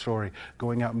part of that story.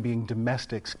 Going out and being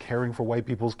domestics, caring for white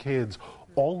people's kids,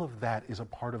 all of that is a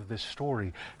part of this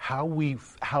story. How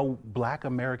black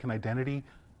American identity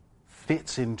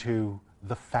fits into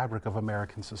the fabric of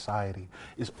American society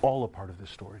is all a part of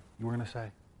this story. You were going to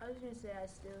say? I was going to say I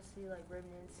still see like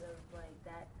remnants of like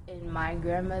that in my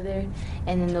grandmother,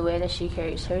 and in the way that she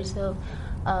carries herself.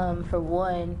 For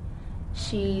one,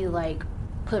 she like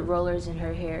put rollers in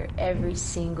her hair every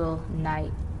single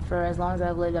night. For as long as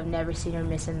I've lived, I've never seen her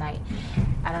miss a night.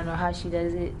 I don't know how she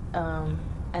does it, and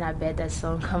I bet that's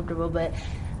so uncomfortable. But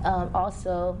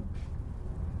also,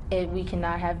 we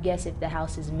cannot have guests if the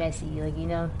house is messy. Like, you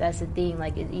know, that's the thing.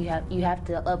 Like, you have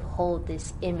to uphold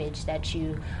this image that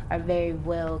you are very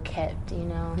well kept. You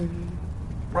know.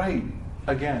 Mm-hmm. Right.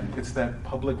 Again, it's that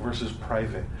public versus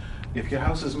private. If your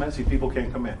house is messy, people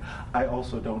can't come in. I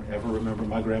also don't ever remember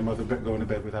my grandmother going to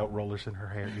bed without rollers in her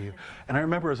hair either. And I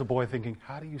remember as a boy thinking,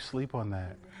 how do you sleep on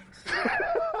that?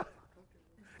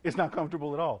 It's not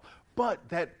comfortable at all. But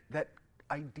that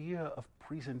idea of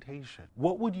presentation,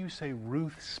 what would you say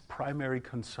Ruth's primary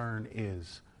concern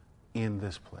is in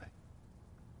this play?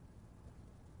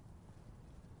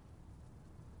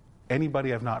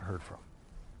 Anybody I've not heard from?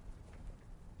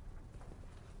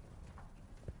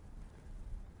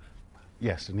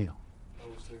 Yes, Neil. I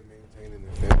would say maintaining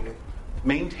the family.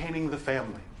 Maintaining the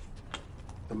family.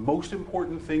 The most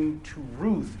important thing to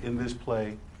Ruth in this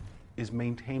play is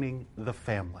maintaining the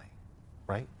family,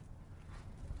 right?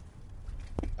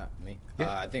 Me?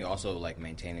 Yeah. I think also like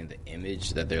maintaining the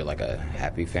image that they're like a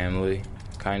happy family,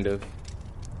 kind of.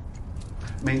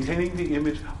 Maintaining the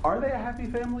image. Are they a happy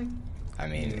family? I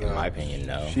mean, in my opinion,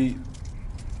 no.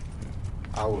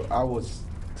 I would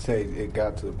say it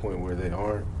got to the point where they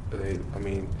aren't.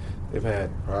 They've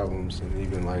had problems, and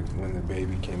even like when the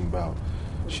baby came about,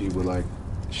 she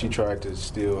tried to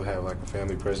still have like a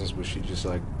family presence, but she just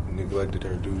like neglected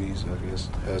her duties, I guess,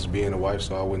 as being a wife.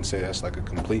 So I wouldn't say that's like a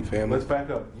complete family. Let's back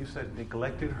up. You said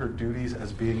neglected her duties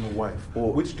as being a wife.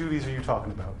 Well, which duties are you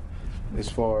talking about? As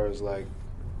far as like,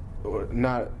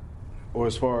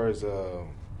 as far as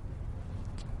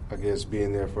I guess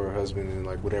being there for her husband in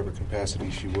like whatever capacity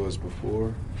she was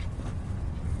before.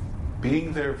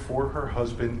 being there for her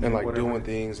husband and like whatever. doing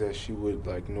things that she would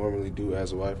like normally do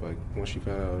as a wife. Like once she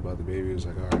found out about the baby, it was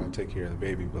like, all right, I'll take care of the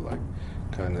baby, but like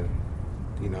kind of,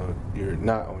 you know, you're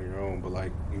not on your own, but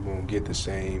like you won't get the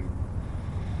same.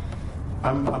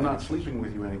 I'm not sleeping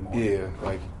with you anymore. Yeah,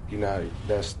 like you're not.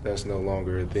 That's no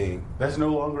longer a thing. That's no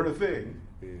longer a thing.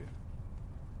 Yeah.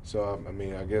 So I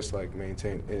mean, I guess like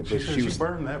maintain. She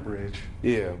burned that bridge.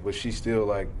 Yeah, but she still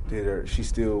like she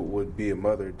still would be a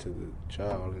mother to the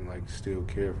child and like still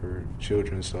care for her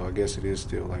children. So I guess it is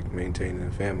still like maintaining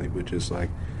a family, but just like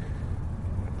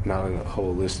not in a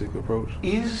holistic approach.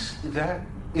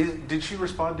 Did she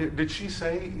respond to, did she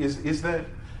say, is that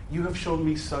you have shown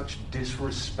me such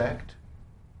disrespect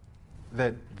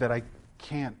that I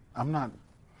can't,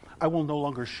 I will no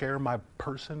longer share my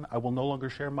person, I will no longer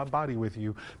share my body with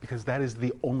you because that is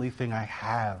the only thing I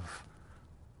have.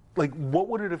 Like, what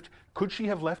would it have, could she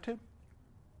have left him?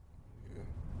 Yeah.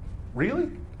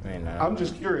 Really? I mean, I'm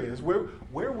just curious,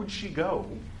 where would she go?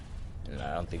 And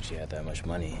I don't think she had that much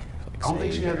money. I don't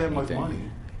think she had that much money.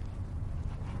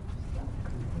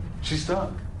 She's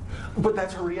stuck. But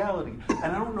that's her reality.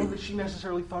 And I don't know that she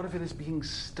necessarily thought of it as being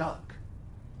stuck.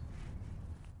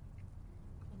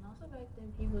 And also back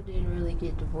then, people didn't really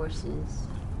get divorces.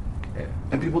 Yeah.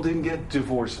 And people didn't get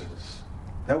divorces.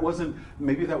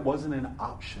 Maybe that wasn't an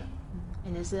option.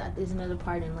 And there's another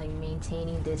part in like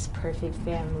maintaining this perfect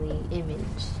family image.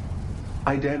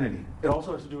 Identity. It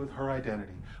also has to do with her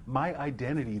identity. My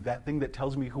identity, that thing that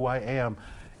tells me who I am,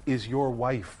 is your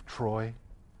wife, Troy.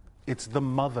 It's the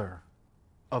mother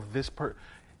of this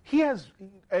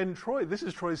and Troy, this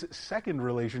is Troy's second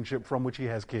relationship from which he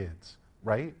has kids,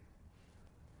 right?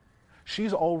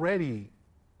 She's already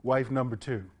wife number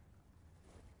 2.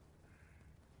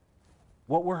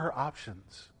 What were her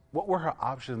options? What were her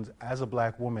options as a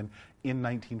black woman in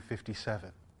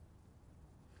 1957?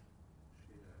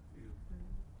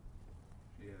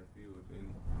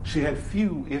 She had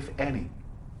few, if any.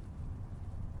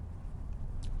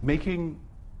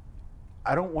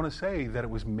 I don't want to say that it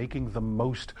was making the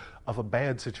most of a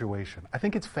bad situation. I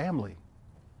think it's family.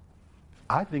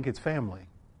 I think it's family.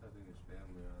 I think it's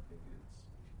family. I think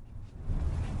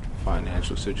it's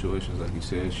financial situations. Like you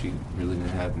said, she really didn't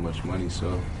have much money,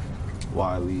 so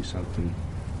why leave something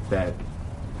that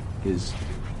is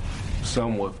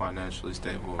somewhat financially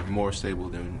stable, more stable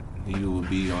than you would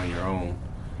be on your own,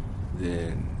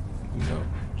 than, you know,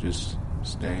 just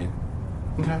staying.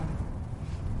 Okay.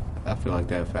 I feel like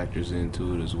that factors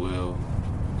into it as well.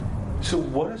 So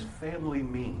what does family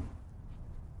mean?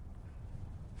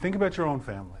 Think about your own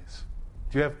families.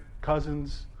 Do you have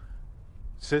cousins,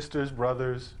 sisters,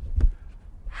 brothers?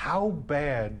 How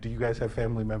bad do you guys have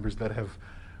family members that have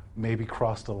maybe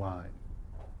crossed a line?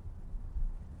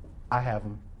 I have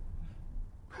them.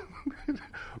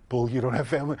 Bull, you don't have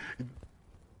family?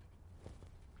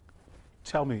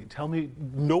 Tell me,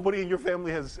 nobody in your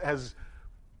family has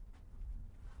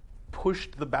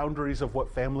pushed the boundaries of what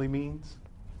family means?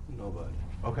 Nobody.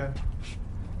 Okay.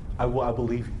 I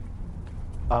believe you.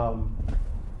 I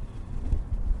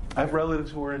have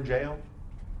relatives who are in jail.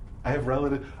 How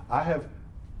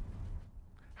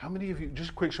many of you,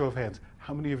 just a quick show of hands,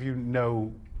 how many of you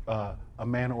know a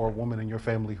man or a woman in your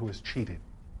family who has cheated?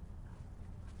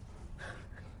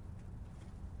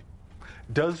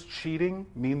 Does cheating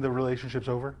mean the relationship's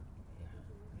over?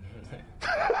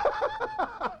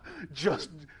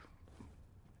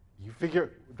 You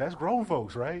figure, that's grown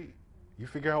folks, right? You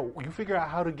figure out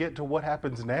how to get to what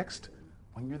happens next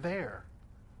when you're there.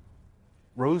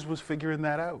 Rose was figuring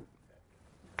that out.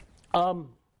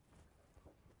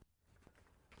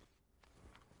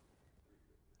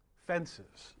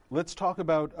 Fences. Let's talk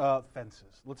about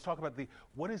fences. Let's talk about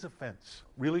what is a fence?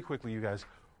 Really quickly, you guys.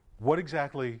 What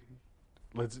exactly,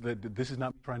 this is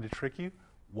not trying to trick you.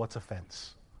 What's a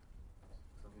fence?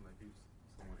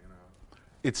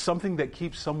 It's something that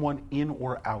keeps someone in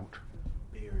or out.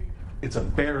 Barrier. It's a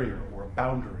barrier or a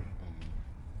boundary.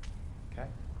 Okay?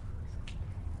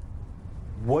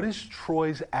 What is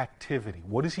Troy's activity?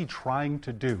 What is he trying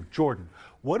to do? Jordan,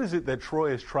 what is it that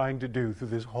Troy is trying to do through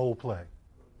this whole play?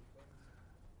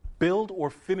 Build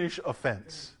or finish a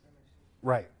fence.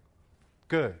 Right.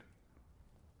 Good.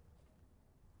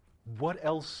 What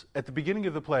else? At the beginning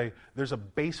of the play, there's a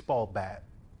baseball bat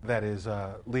that is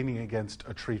leaning against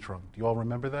a tree trunk. Do you all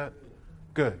remember that?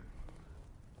 Good.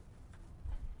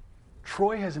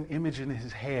 Troy has an image in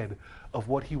his head of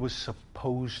what he was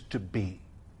supposed to be.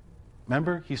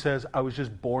 Remember? He says, I was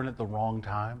just born at the wrong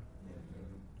time.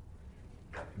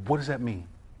 What does that mean?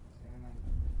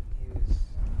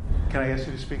 Can I ask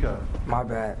you to speak up? My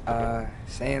bad.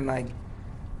 Saying like,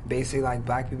 basically like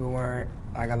black people weren't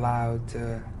like allowed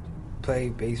to play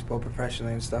baseball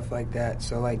professionally and stuff like that.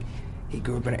 So, like, he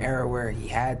grew up in an era where he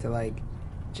had to, like,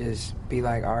 just be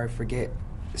like, all right, forget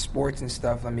sports and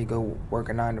stuff. Let me go work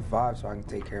a 9 to 5 so I can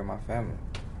take care of my family.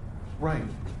 Right.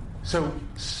 So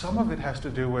some of it has to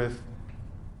do with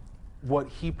what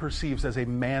he perceives as a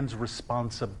man's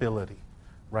responsibility,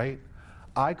 right?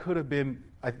 I could have been,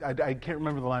 I can't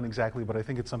remember the line exactly, but I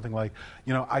think it's something like,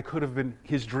 I could have been,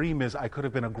 his dream is I could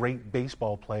have been a great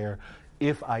baseball player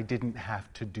if I didn't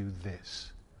have to do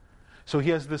this. So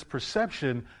he has this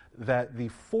perception that the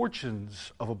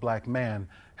fortunes of a black man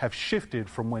have shifted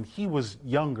from when he was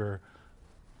younger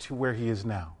to where he is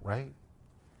now, right?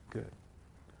 Good.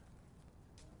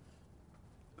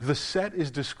 The set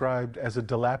is described as a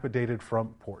dilapidated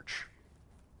front porch,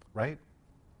 right?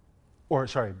 Or,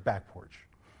 sorry, back porch.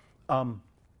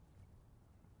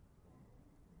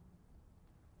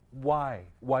 Why?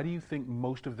 Why do you think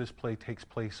most of this play takes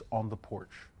place on the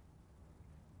porch?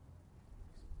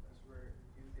 That's where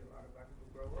usually a lot of black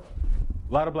people grow up.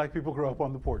 A lot of black people grow up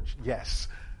on the porch, yes.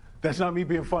 That's not me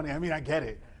being funny. I mean, I get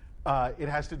it. It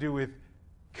has to do with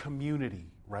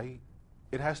community, right?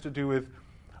 It has to do with,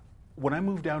 when I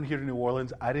moved down here to New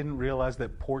Orleans, I didn't realize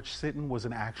that porch sitting was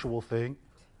an actual thing.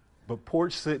 But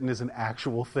porch sitting is an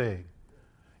actual thing.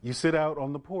 You sit out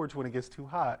on the porch when it gets too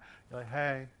hot. You're like,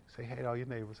 hey, say hey to all your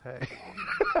neighbors, hey.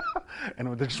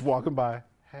 And they're just walking by,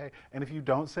 hey. And if you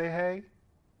don't say hey,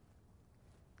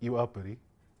 you uppity.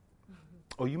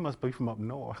 Oh, you must be from up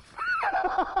north.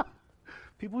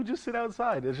 People just sit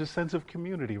outside. There's a sense of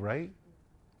community, right?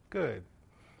 Good.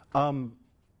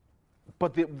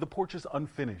 But the porch is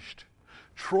unfinished.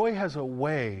 Troy has a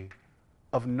way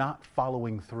of not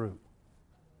following through.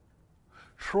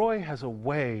 Troy has a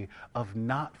way of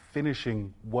not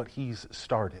finishing what he's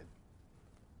started,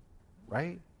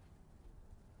 right?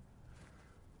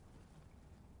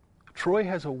 Troy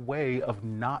has a way of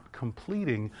not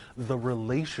completing the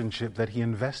relationship that he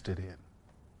invested in,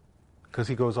 because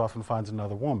he goes off and finds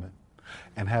another woman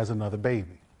and has another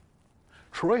baby.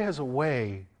 Troy has a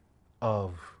way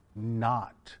of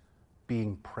not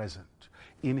being present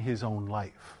in his own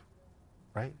life,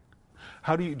 right?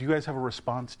 How do you guys have a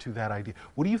response to that idea?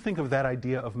 What do you think of that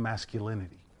idea of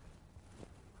masculinity?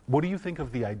 What do you think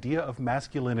of the idea of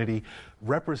masculinity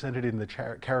represented in the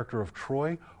character of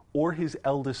Troy or his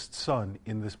eldest son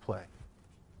in this play?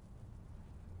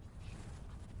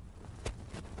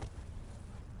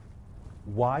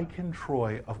 Why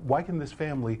can this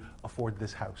family afford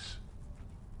this house?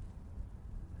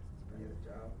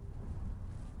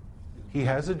 He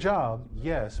has a job,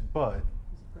 yes, but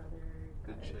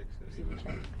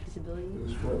disability.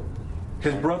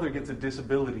 His brother gets a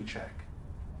disability check.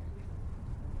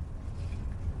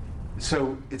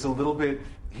 So it's a little bit,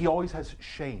 he always has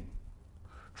shame.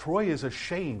 Troy is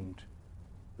ashamed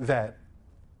that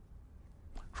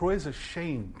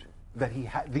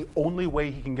the only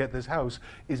way he can get this house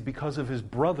is because of his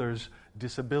brother's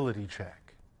disability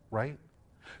check, right?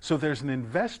 So there's an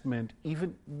investment,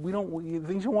 even,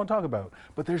 things you won't talk about,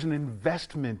 but there's an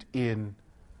investment in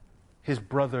his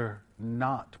brother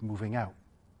not moving out.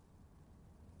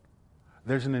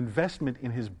 There's an investment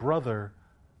in his brother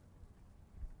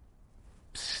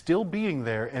still being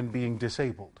there and being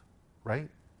disabled, right?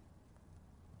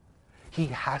 He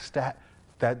has to,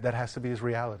 that has to be his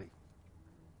reality.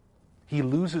 He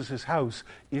loses his house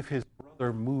if his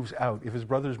brother moves out, if his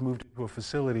brother's moved into a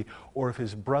facility, or if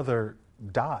his brother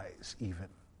dies even,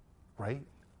 right?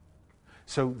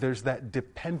 So there's that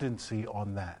dependency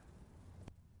on that.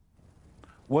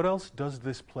 What else does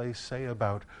this play say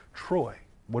about Troy?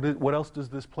 What else does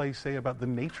this play say about the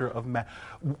nature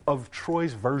of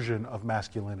Troy's version of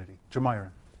masculinity?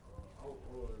 Jamiron. I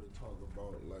wanted to talk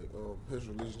about his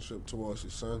relationship towards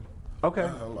his son. Okay.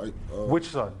 Which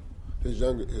son? His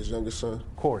youngest son.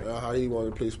 Corey. How he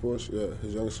wanted to play sports. Yeah,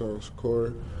 his youngest son's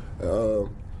Corey. And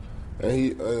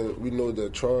he, we know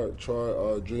that Troy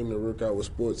dreamed to work out with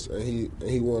sports, and he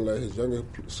wanted to let his younger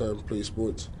son play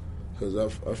sports, because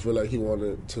I feel like he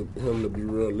wanted him to be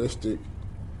realistic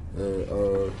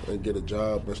and get a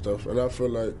job and stuff. And I feel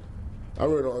like I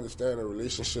really don't understand the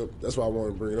relationship. That's why I want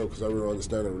to bring it up, because I really don't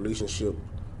understand the relationship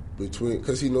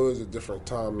because he knows it's a different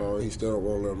time now, and he still don't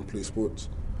want to let him play sports.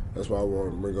 That's why I want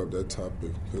to bring up that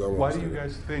topic. Why do you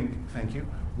guys think? Thank you.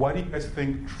 Why do you guys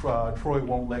think Troy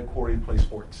won't let Corey play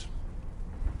sports?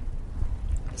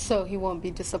 So he won't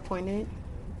be disappointed.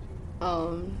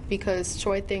 Because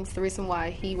Troy thinks the reason why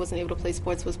he wasn't able to play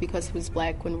sports was because he was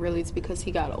black, when really it's because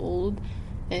he got old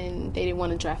and they didn't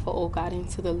want to draft an old guy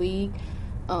into the league.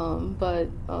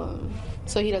 So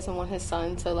he doesn't want his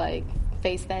son to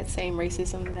face that same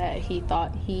racism that he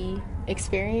thought he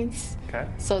experience. Okay.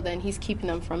 So then he's keeping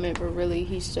them from it, but really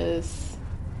he's just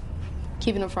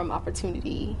keeping them from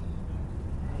opportunity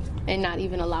and not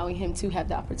even allowing him to have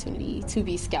the opportunity to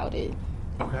be scouted.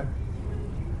 Okay.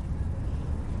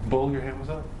 Bull, your hand was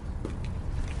up.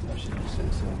 I should have said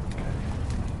so.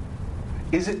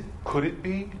 Could it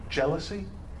be jealousy?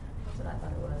 That's what I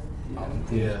thought it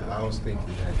was. Yeah, I was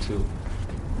thinking that too.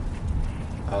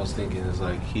 I was thinking it's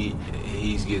like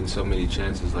he's getting so many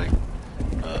chances, like,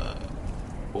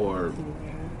 or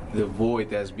the void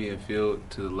that's being filled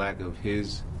to the lack of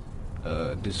his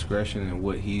discretion and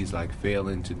what he's like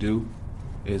failing to do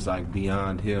is like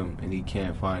beyond him, and he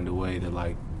can't find a way to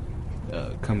like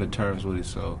come to terms with it.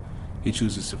 So he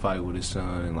chooses to fight with his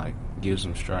son and like gives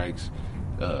him strikes,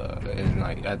 and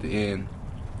like at the end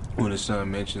when his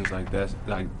son mentions like that's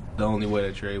like the only way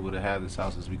that you're able to have this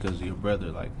house is because of your brother,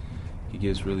 like he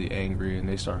gets really angry and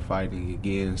they start fighting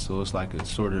again. So it's like a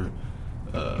sort of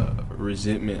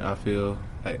resentment, I feel,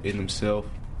 in himself,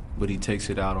 but he takes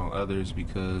it out on others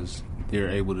because they're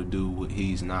able to do what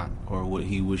he's not or what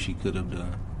he wish he could have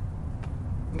done.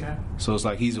 Okay. So it's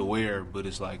like he's aware, but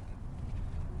it's like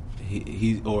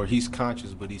he's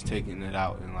conscious, but he's taking it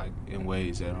out in like in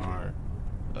ways that aren't,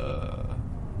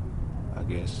 I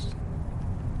guess,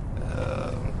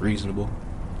 reasonable.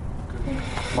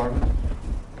 Marvin?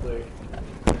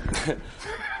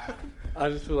 I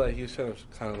just feel like he was trying to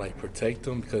kind of like protect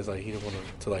him because like he didn't want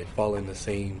to like fall in the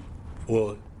same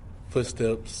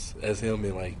footsteps as him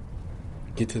and like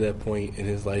get to that point in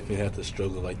his life and have to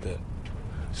struggle like that.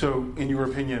 So, in your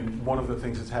opinion, one of the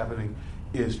things that's happening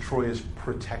is Troy is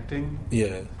protecting?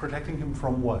 Yeah. Protecting him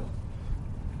from what?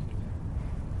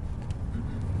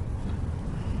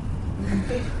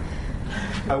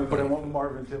 But I want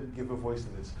Marvin to give a voice to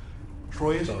this.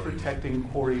 Troy is protecting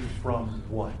Corey from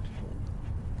what?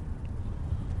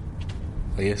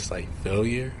 I guess like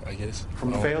failure, I guess.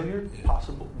 From failure? Yeah.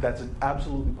 Possible. That's an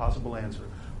absolutely possible answer.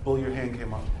 Bull, your hand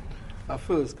came up. I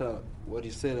feel it's kind of what he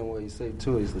said and what he said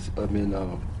too is, I mean,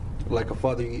 like a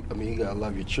father, you gotta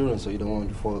love your children, so you don't want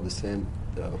to follow the same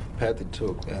path he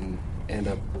took and end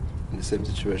up in the same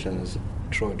situation as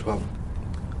Troy to have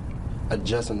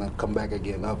adjust and not come back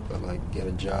again up and like get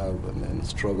a job and then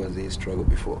struggle as he struggled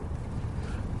before.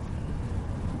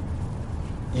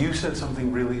 You said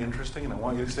something really interesting, and I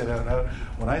want you to say that out.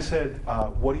 When I said,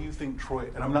 what do you think Troy,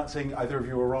 and I'm not saying either of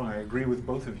you are wrong, I agree with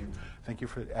both of you. Thank you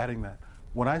for adding that.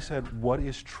 When I said, what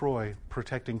is Troy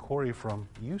protecting Corey from,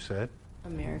 you said?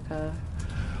 America.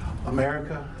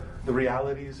 America, the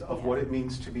realities of what it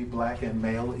means to be black and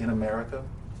male in America.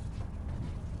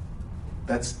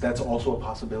 That's also a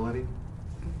possibility.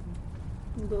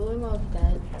 Going off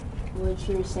that, what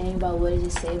you're saying about what does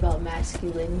it say about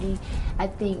masculinity, I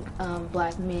think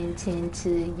black men tend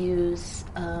to use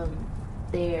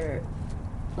their,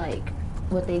 like,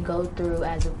 what they go through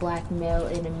as a black male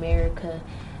in America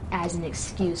as an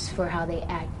excuse for how they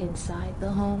act inside the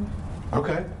home.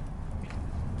 Okay.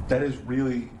 That is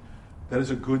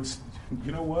a good,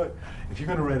 you know what? If you're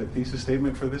going to write a thesis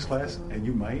statement for this class, and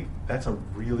you might, that's a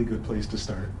really good place to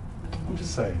start. I'm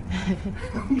just saying.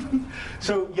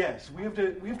 So yes, we have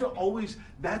to always,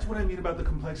 that's what I mean about the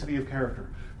complexity of character.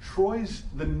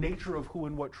 The nature of who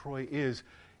and what Troy is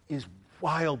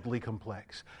wildly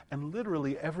complex. And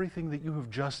literally everything that you have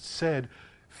just said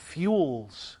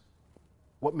fuels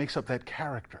what makes up that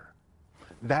character.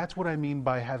 That's what I mean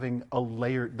by having a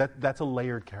layered, that's a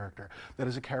layered character. That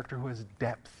is a character who has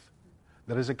depth.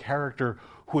 That is a character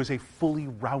who is a fully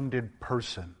rounded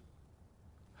person.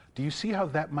 Do you see how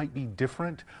that might be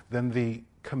different than the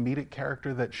comedic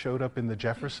character that showed up in The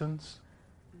Jeffersons?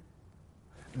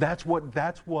 That's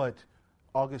what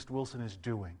August Wilson is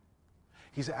doing.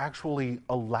 He's actually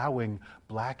allowing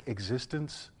black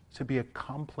existence to be a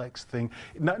complex thing.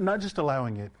 Not just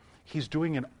allowing it, he's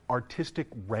doing an artistic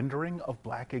rendering of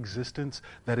black existence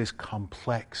that is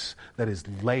complex, that is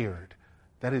layered,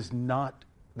 that is not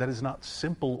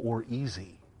simple or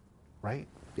easy, right?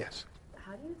 Yes.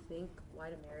 How do you think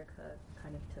white America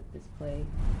kind of took this play?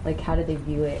 Like, how did they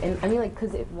view it? And I mean, like,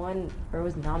 because it won or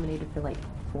was nominated for like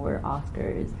 4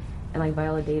 Oscars, and like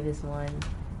Viola Davis won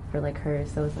for like her.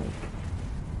 So it's like,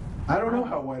 I don't know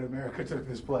how white America took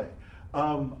this play.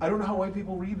 I don't know how white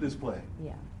people read this play.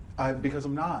 Yeah. Because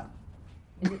I'm not.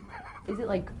 Is it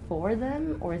like for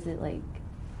them, or is it like?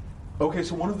 Okay,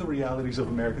 so one of the realities of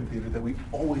American theater that we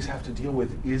always have to deal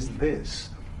with is this.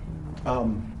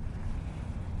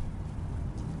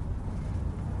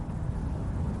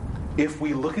 If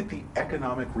we look at the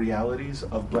economic realities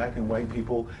of black and white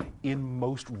people in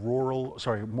most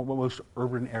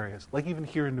urban areas, like even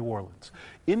here in New Orleans.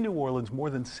 In New Orleans, more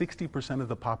than 60% of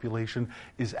the population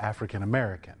is African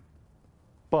American.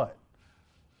 But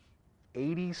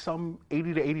 80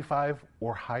 to 85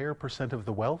 or higher percent of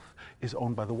the wealth is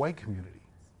owned by the white community,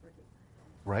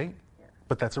 right? Yeah.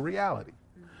 But that's a reality.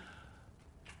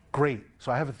 Great.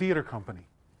 So I have a theater company,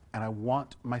 and I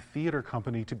want my theater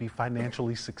company to be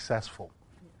financially successful.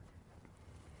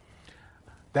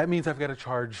 That means I've got to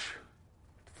charge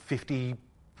 50,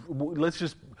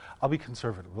 I'll be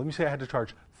conservative. Let me say I had to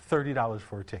charge $30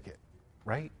 for a ticket,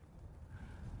 right?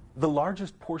 The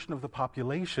largest portion of the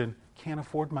population can't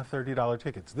afford my $30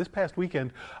 tickets. This past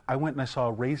weekend, I went and I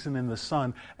saw Raisin in the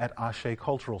Sun at Ashe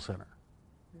Cultural Center.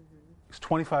 It's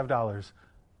 $25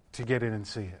 to get in and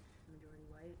see it. Majority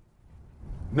white?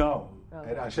 No,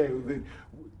 at Ashe.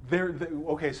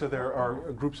 Okay, so there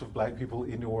are groups of black people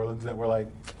in New Orleans that were like,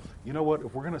 you know what,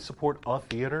 if we're going to support a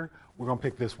theater, we're going to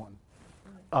pick this one.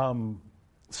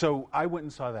 So I went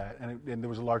and saw that, and there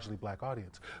was a largely black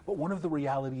audience. But one of the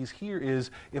realities here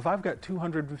is if I've got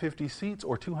 250 seats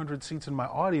or 200 seats in my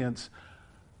audience,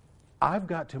 I've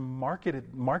got to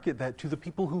market that to the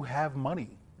people who have money.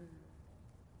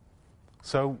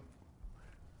 So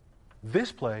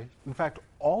this play, in fact,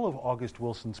 all of August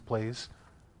Wilson's plays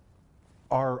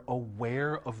are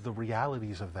aware of the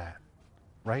realities of that,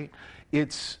 right?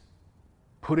 It's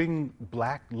putting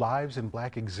black lives and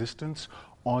black existence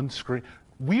on screen.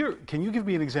 Can you give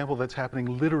me an example that's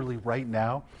happening literally right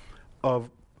now of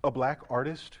a black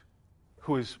artist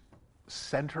who is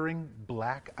centering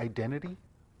black identity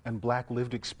and black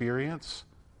lived experience?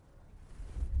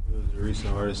 There was a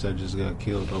recent artist that just got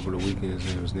killed over the weekend.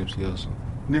 His name was Nipsey Hussle.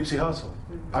 Nipsey Hussle.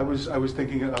 I was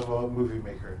thinking of a movie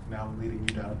maker. Now I'm leading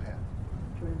you down a path.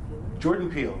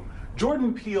 Jordan Peele.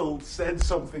 Jordan Peele said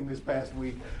something this past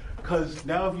week. Because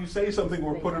now if you say something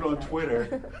or put it on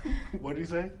Twitter, what did he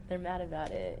say? They're mad about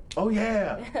it. Oh,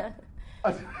 yeah.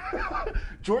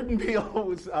 Jordan Peele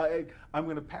was, I'm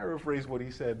going to paraphrase what he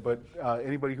said, but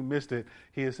anybody who missed it,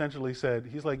 he essentially said,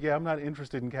 he's like, yeah, I'm not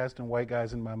interested in casting white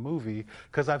guys in my movie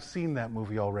because I've seen that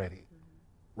movie already,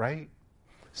 right?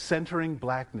 Centering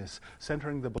blackness,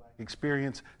 centering the black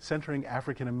experience, centering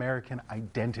African American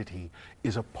identity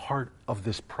is a part of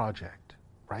this project,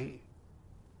 right?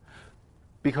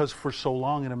 Because for so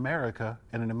long in America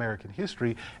and in American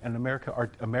history and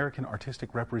American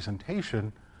artistic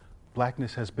representation,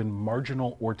 blackness has been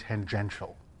marginal or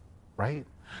tangential, right?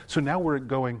 So now we're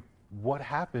going, what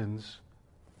happens?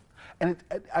 And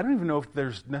I don't even know if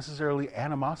there's necessarily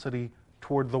animosity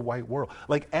toward the white world.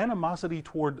 Like animosity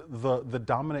toward the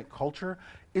dominant culture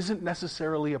isn't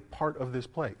necessarily a part of this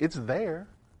play. It's there.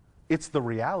 It's the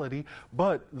reality.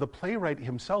 But the playwright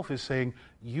himself is saying,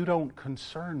 you don't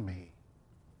concern me.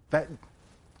 That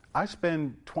I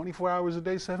spend 24 hours a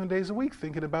day, 7 days a week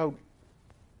thinking about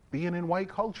being in white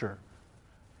culture.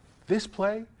 This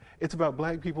play, it's about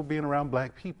black people being around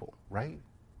black people, right?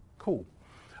 Cool.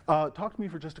 Talk to me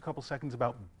for just a couple seconds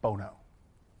about Bono,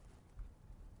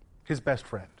 his best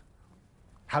friend.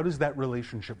 How does that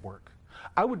relationship work?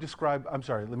 I would describe, I'm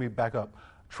sorry, let me back up.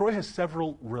 Troy has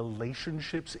several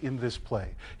relationships in this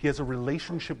play. He has a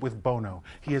relationship with Bono.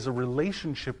 He has a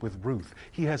relationship with Ruth.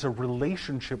 He has a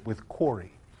relationship with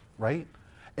Corey, right?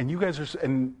 And you guys are,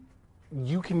 and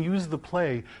you can use the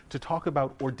play to talk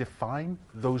about or define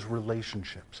those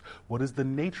relationships. What is the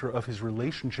nature of his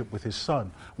relationship with his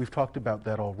son? We've talked about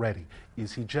that already.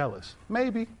 Is he jealous?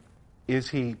 Maybe. Is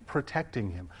he protecting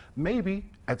him? Maybe.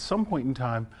 At some point in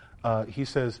time, he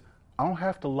says, I don't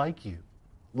have to like you.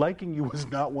 Liking you was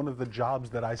not one of the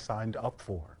jobs that I signed up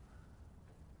for.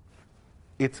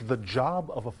 It's the job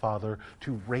of a father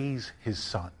to raise his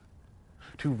son.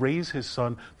 To raise his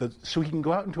son so he can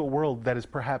go out into a world that is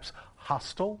perhaps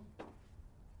hostile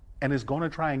and is going to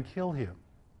try and kill him.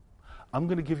 I'm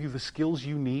going to give you the skills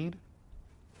you need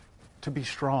to be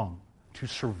strong, to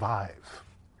survive.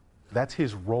 That's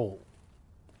his role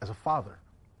as a father.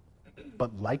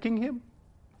 But liking him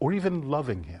or even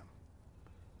loving him,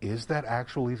 is that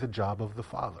actually the job of the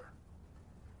father?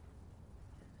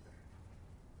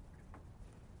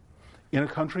 In a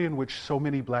country in which so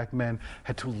many black men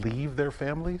had to leave their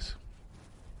families,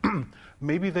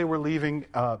 maybe they were leaving,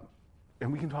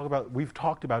 and we've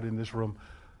talked about in this room,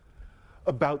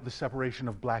 about the separation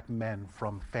of black men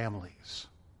from families.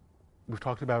 We've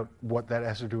talked about what that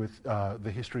has to do with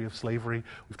the history of slavery.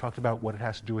 We've talked about what it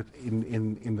has to do with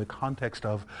in the context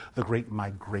of the Great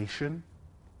Migration.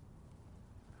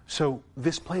 So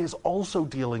this play is also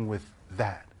dealing with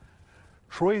that.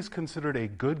 Troy is considered a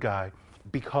good guy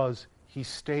because he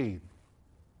stayed,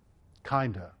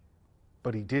 kinda,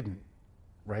 but he didn't,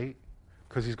 right?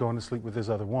 Because he's going to sleep with this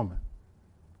other woman.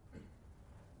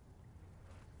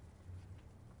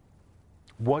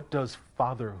 What does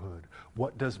fatherhood?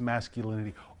 What does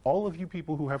masculinity? All of you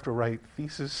people who have to write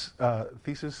thesis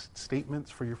statements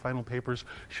for your final papers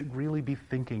should really be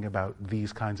thinking about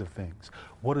these kinds of things.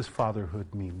 What does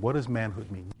fatherhood mean? What does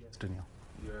manhood mean? Yes, Danielle.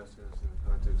 You're asking us in the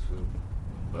context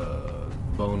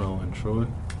of Bono and Troy?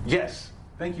 Yes.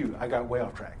 Thank you. I got way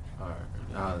off track. All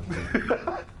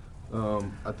right.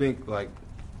 I think like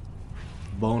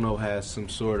Bono has some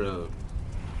sort of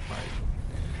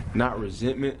like not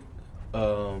resentment,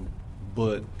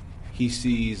 but he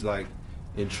sees like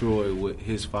in Troy what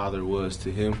his father was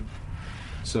to him.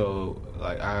 So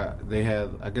like they had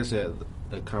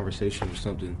a conversation or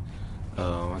something.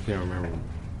 I can't remember,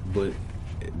 but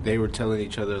they were telling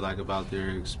each other like about their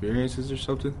experiences or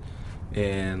something,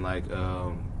 and like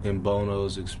in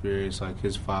Bono's experience, like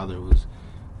his father was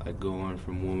like going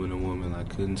from woman to woman, like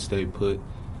couldn't stay put.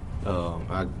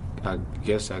 I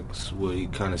guess that's what he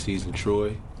kind of sees in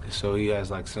Troy. So he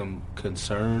has like some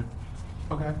concern.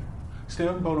 Okay. Stay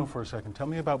on Bono for a second. Tell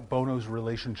me about Bono's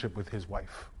relationship with his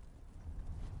wife.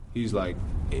 He's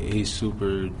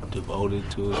super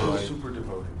devoted to his wife. Super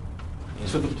devoted.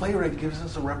 So the playwright gives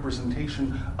us a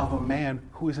representation of a man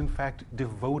who is in fact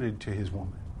devoted to his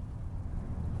woman.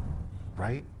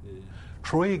 Right? Yeah.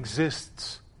 Troy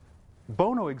exists.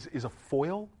 Bono is a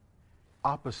foil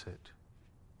opposite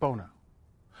Bono.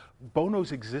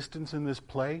 Bono's existence in this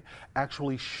play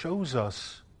actually shows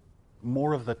us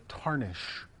more of the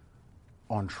tarnish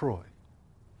on Troy.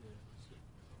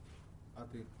 I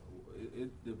think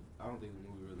I don't think the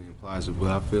movie really implies it, but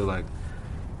I feel like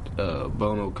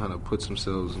Bono kind of puts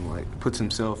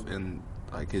himself in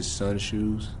like his son's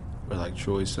shoes, or like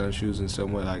Troy's son's shoes in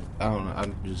some way. Like I don't know.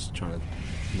 I'm just trying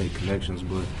to make connections,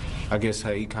 but I guess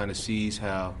how he kind of sees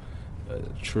how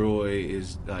Troy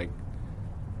is like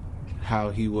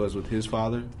how he was with his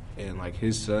father, and like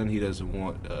his son, he doesn't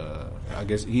want. I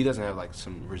guess he doesn't have like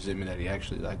some resentment that he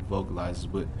actually like vocalizes,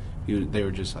 but they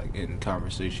were just like in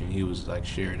conversation. He was like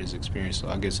sharing his experience, so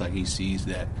I guess like he sees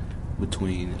that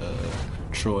between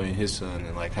Troy and his son,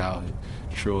 and like how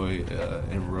Troy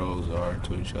and Rose are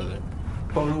to each other.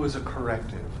 Bono is a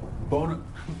corrective. Bono,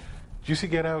 did you see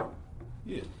Get Out?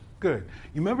 Yeah. Good.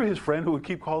 You remember his friend who would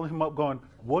keep calling him up going,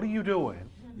 "What are you doing?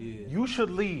 Yeah. You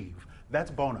should leave."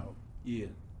 That's Bono. Yeah.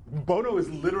 Bono is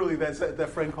literally that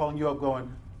friend calling you up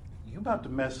going, "You about to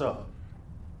mess up."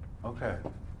 Okay.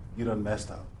 You done messed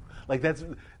up. Like that's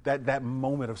that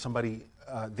moment of somebody,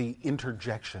 the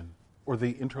interjection or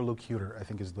the interlocutor, I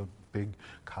think is the big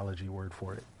college-y word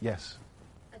for it. Yes.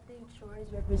 I think Troy's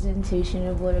representation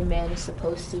of what a man is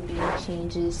supposed to be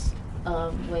changes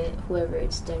when whoever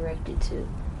it's directed to.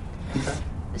 Okay.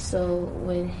 So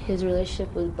when his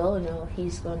relationship with Bono,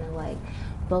 he's gonna like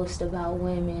boast about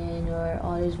women or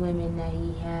all these women that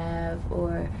he have,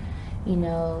 or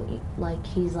like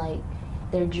he's like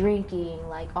they're drinking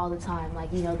like all the time,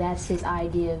 like that's his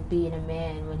idea of being a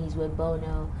man when he's with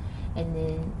Bono. And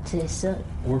then to his son.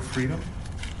 Or freedom?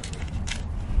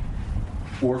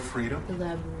 Or freedom?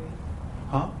 Elaborate.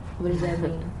 Huh? What does that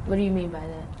mean? What do you mean by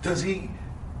that? Does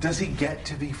he get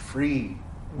to be free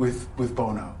with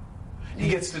Bono? He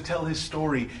gets to tell his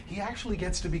story. He actually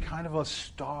gets to be kind of a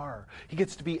star. He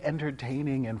gets to be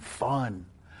entertaining and fun.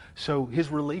 So his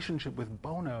relationship with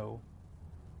Bono,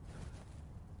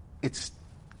 it's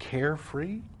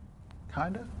carefree,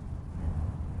 kind of?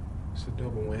 It's a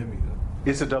double whammy, though.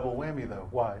 It's a double whammy, though.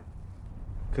 Why?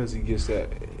 Because he gets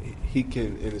that, he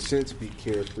can, in a sense, be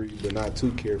carefree, but not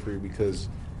too carefree, because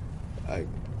like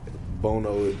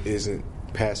Bono isn't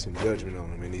passing judgment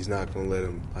on him, and he's not going to let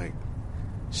him like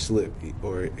slip,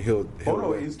 or he'll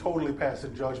Bono is totally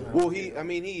passing judgment. Well, he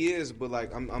is, but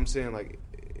like I'm saying, like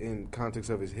in context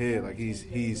of his head, like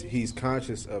he's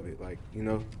conscious of it, like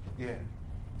Yeah.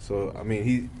 So I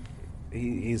mean,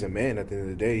 he's a man at the end of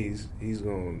the day.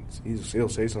 He'll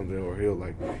say something, or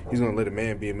he's gonna let a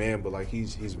man be a man, but like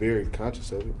he's very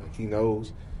conscious of it. Like he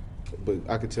knows, but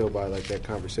I could tell by like that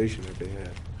conversation that they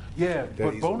had. Yeah,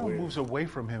 but Bono moves away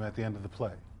from him at the end of the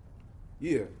play.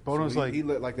 Yeah, Bono's so he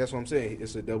like that's what I'm saying.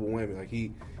 It's a double whammy. Like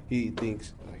he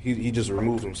thinks he just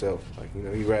removes himself. Like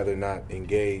he'd rather not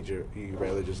engage, or he'd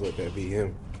rather just let that be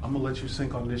him. I'm gonna let you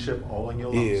sink on this ship all in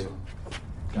your lonesome. Yeah.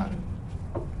 Got it.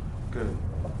 Good.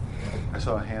 I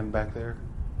saw a hand back there.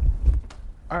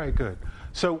 All right, good.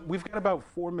 So we've got about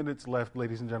 4 minutes left,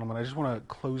 ladies and gentlemen. I just want to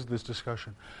close this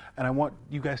discussion. And I want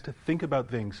you guys to think about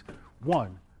things.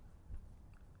 One,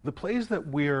 the plays that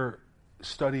we're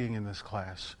studying in this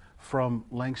class, from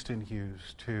Langston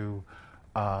Hughes to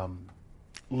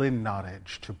Lynn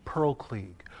Nottage to Pearl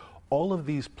Klieg, all of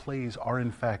these plays are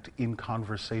in fact in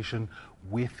conversation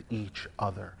with each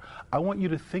other. I want you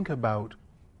to think about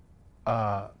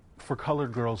for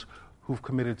colored girls who've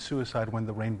committed suicide when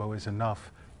the rainbow is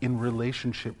enough in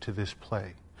relationship to this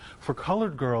play. For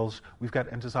colored girls, we've got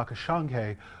Ntozake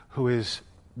Shange, who is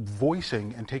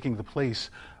voicing and taking the place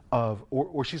of,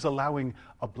 or she's allowing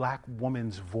a black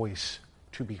woman's voice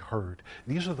to be heard.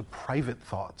 These are the private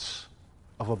thoughts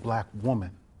of a black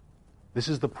woman. This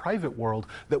is the private world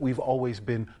that we've always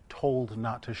been told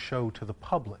not to show to the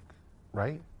public,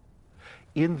 right?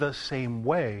 In the same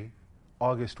way,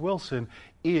 August Wilson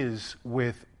is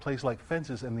with plays like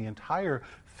Fences and the entire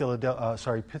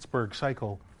Pittsburgh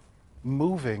cycle,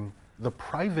 moving the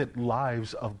private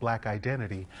lives of black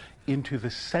identity into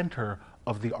the center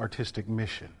of the artistic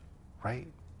mission, right?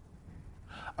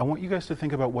 I want you guys to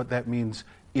think about what that means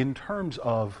in terms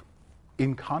of,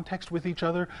 in context with each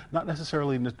other, not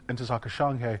necessarily Ntozake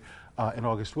Shange and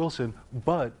August Wilson,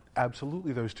 but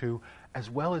absolutely those two, as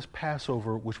well as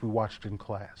Passover, which we watched in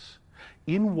class.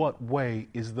 In what way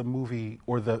is the movie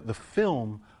or the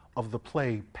film of the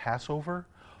play Passover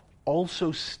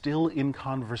also still in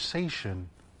conversation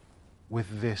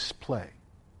with this play,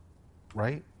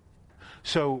 right?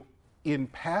 So in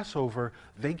Passover,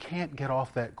 they can't get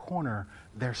off that corner.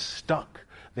 They're stuck.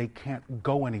 They can't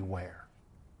go anywhere.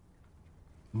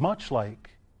 Much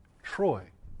like Troy,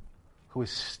 who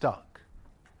is stuck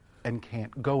and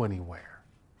can't go anywhere,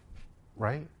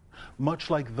 right? Much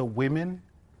like the women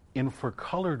in For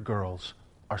Colored Girls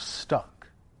are stuck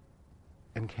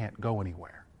and can't go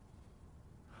anywhere.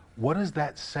 What does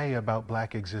that say about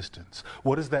black existence?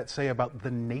 What does that say about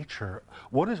the nature?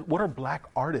 What are black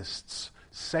artists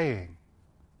saying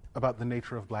about the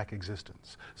nature of black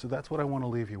existence? So that's what I want to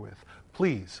leave you with.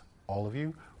 Please, all of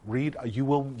you, read.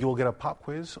 You'll get a pop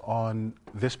quiz on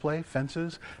this play,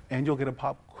 Fences, and you'll get a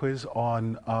pop quiz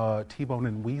on T-Bone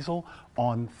and Weasel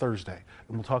on Thursday.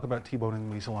 And we'll talk about T-Bone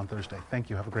and Weasel on Thursday. Thank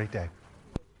you. Have a great day.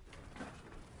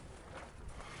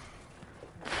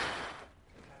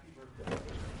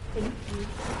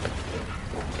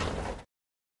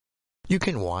 You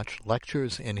can watch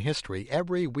Lectures in History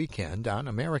every weekend on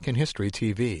American History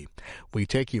TV. We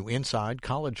take you inside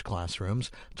college classrooms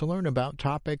to learn about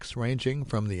topics ranging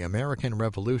from the American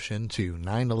Revolution to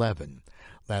 9/11.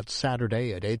 That's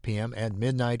Saturday at 8 p.m. and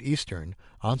midnight Eastern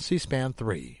on C-SPAN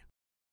 3.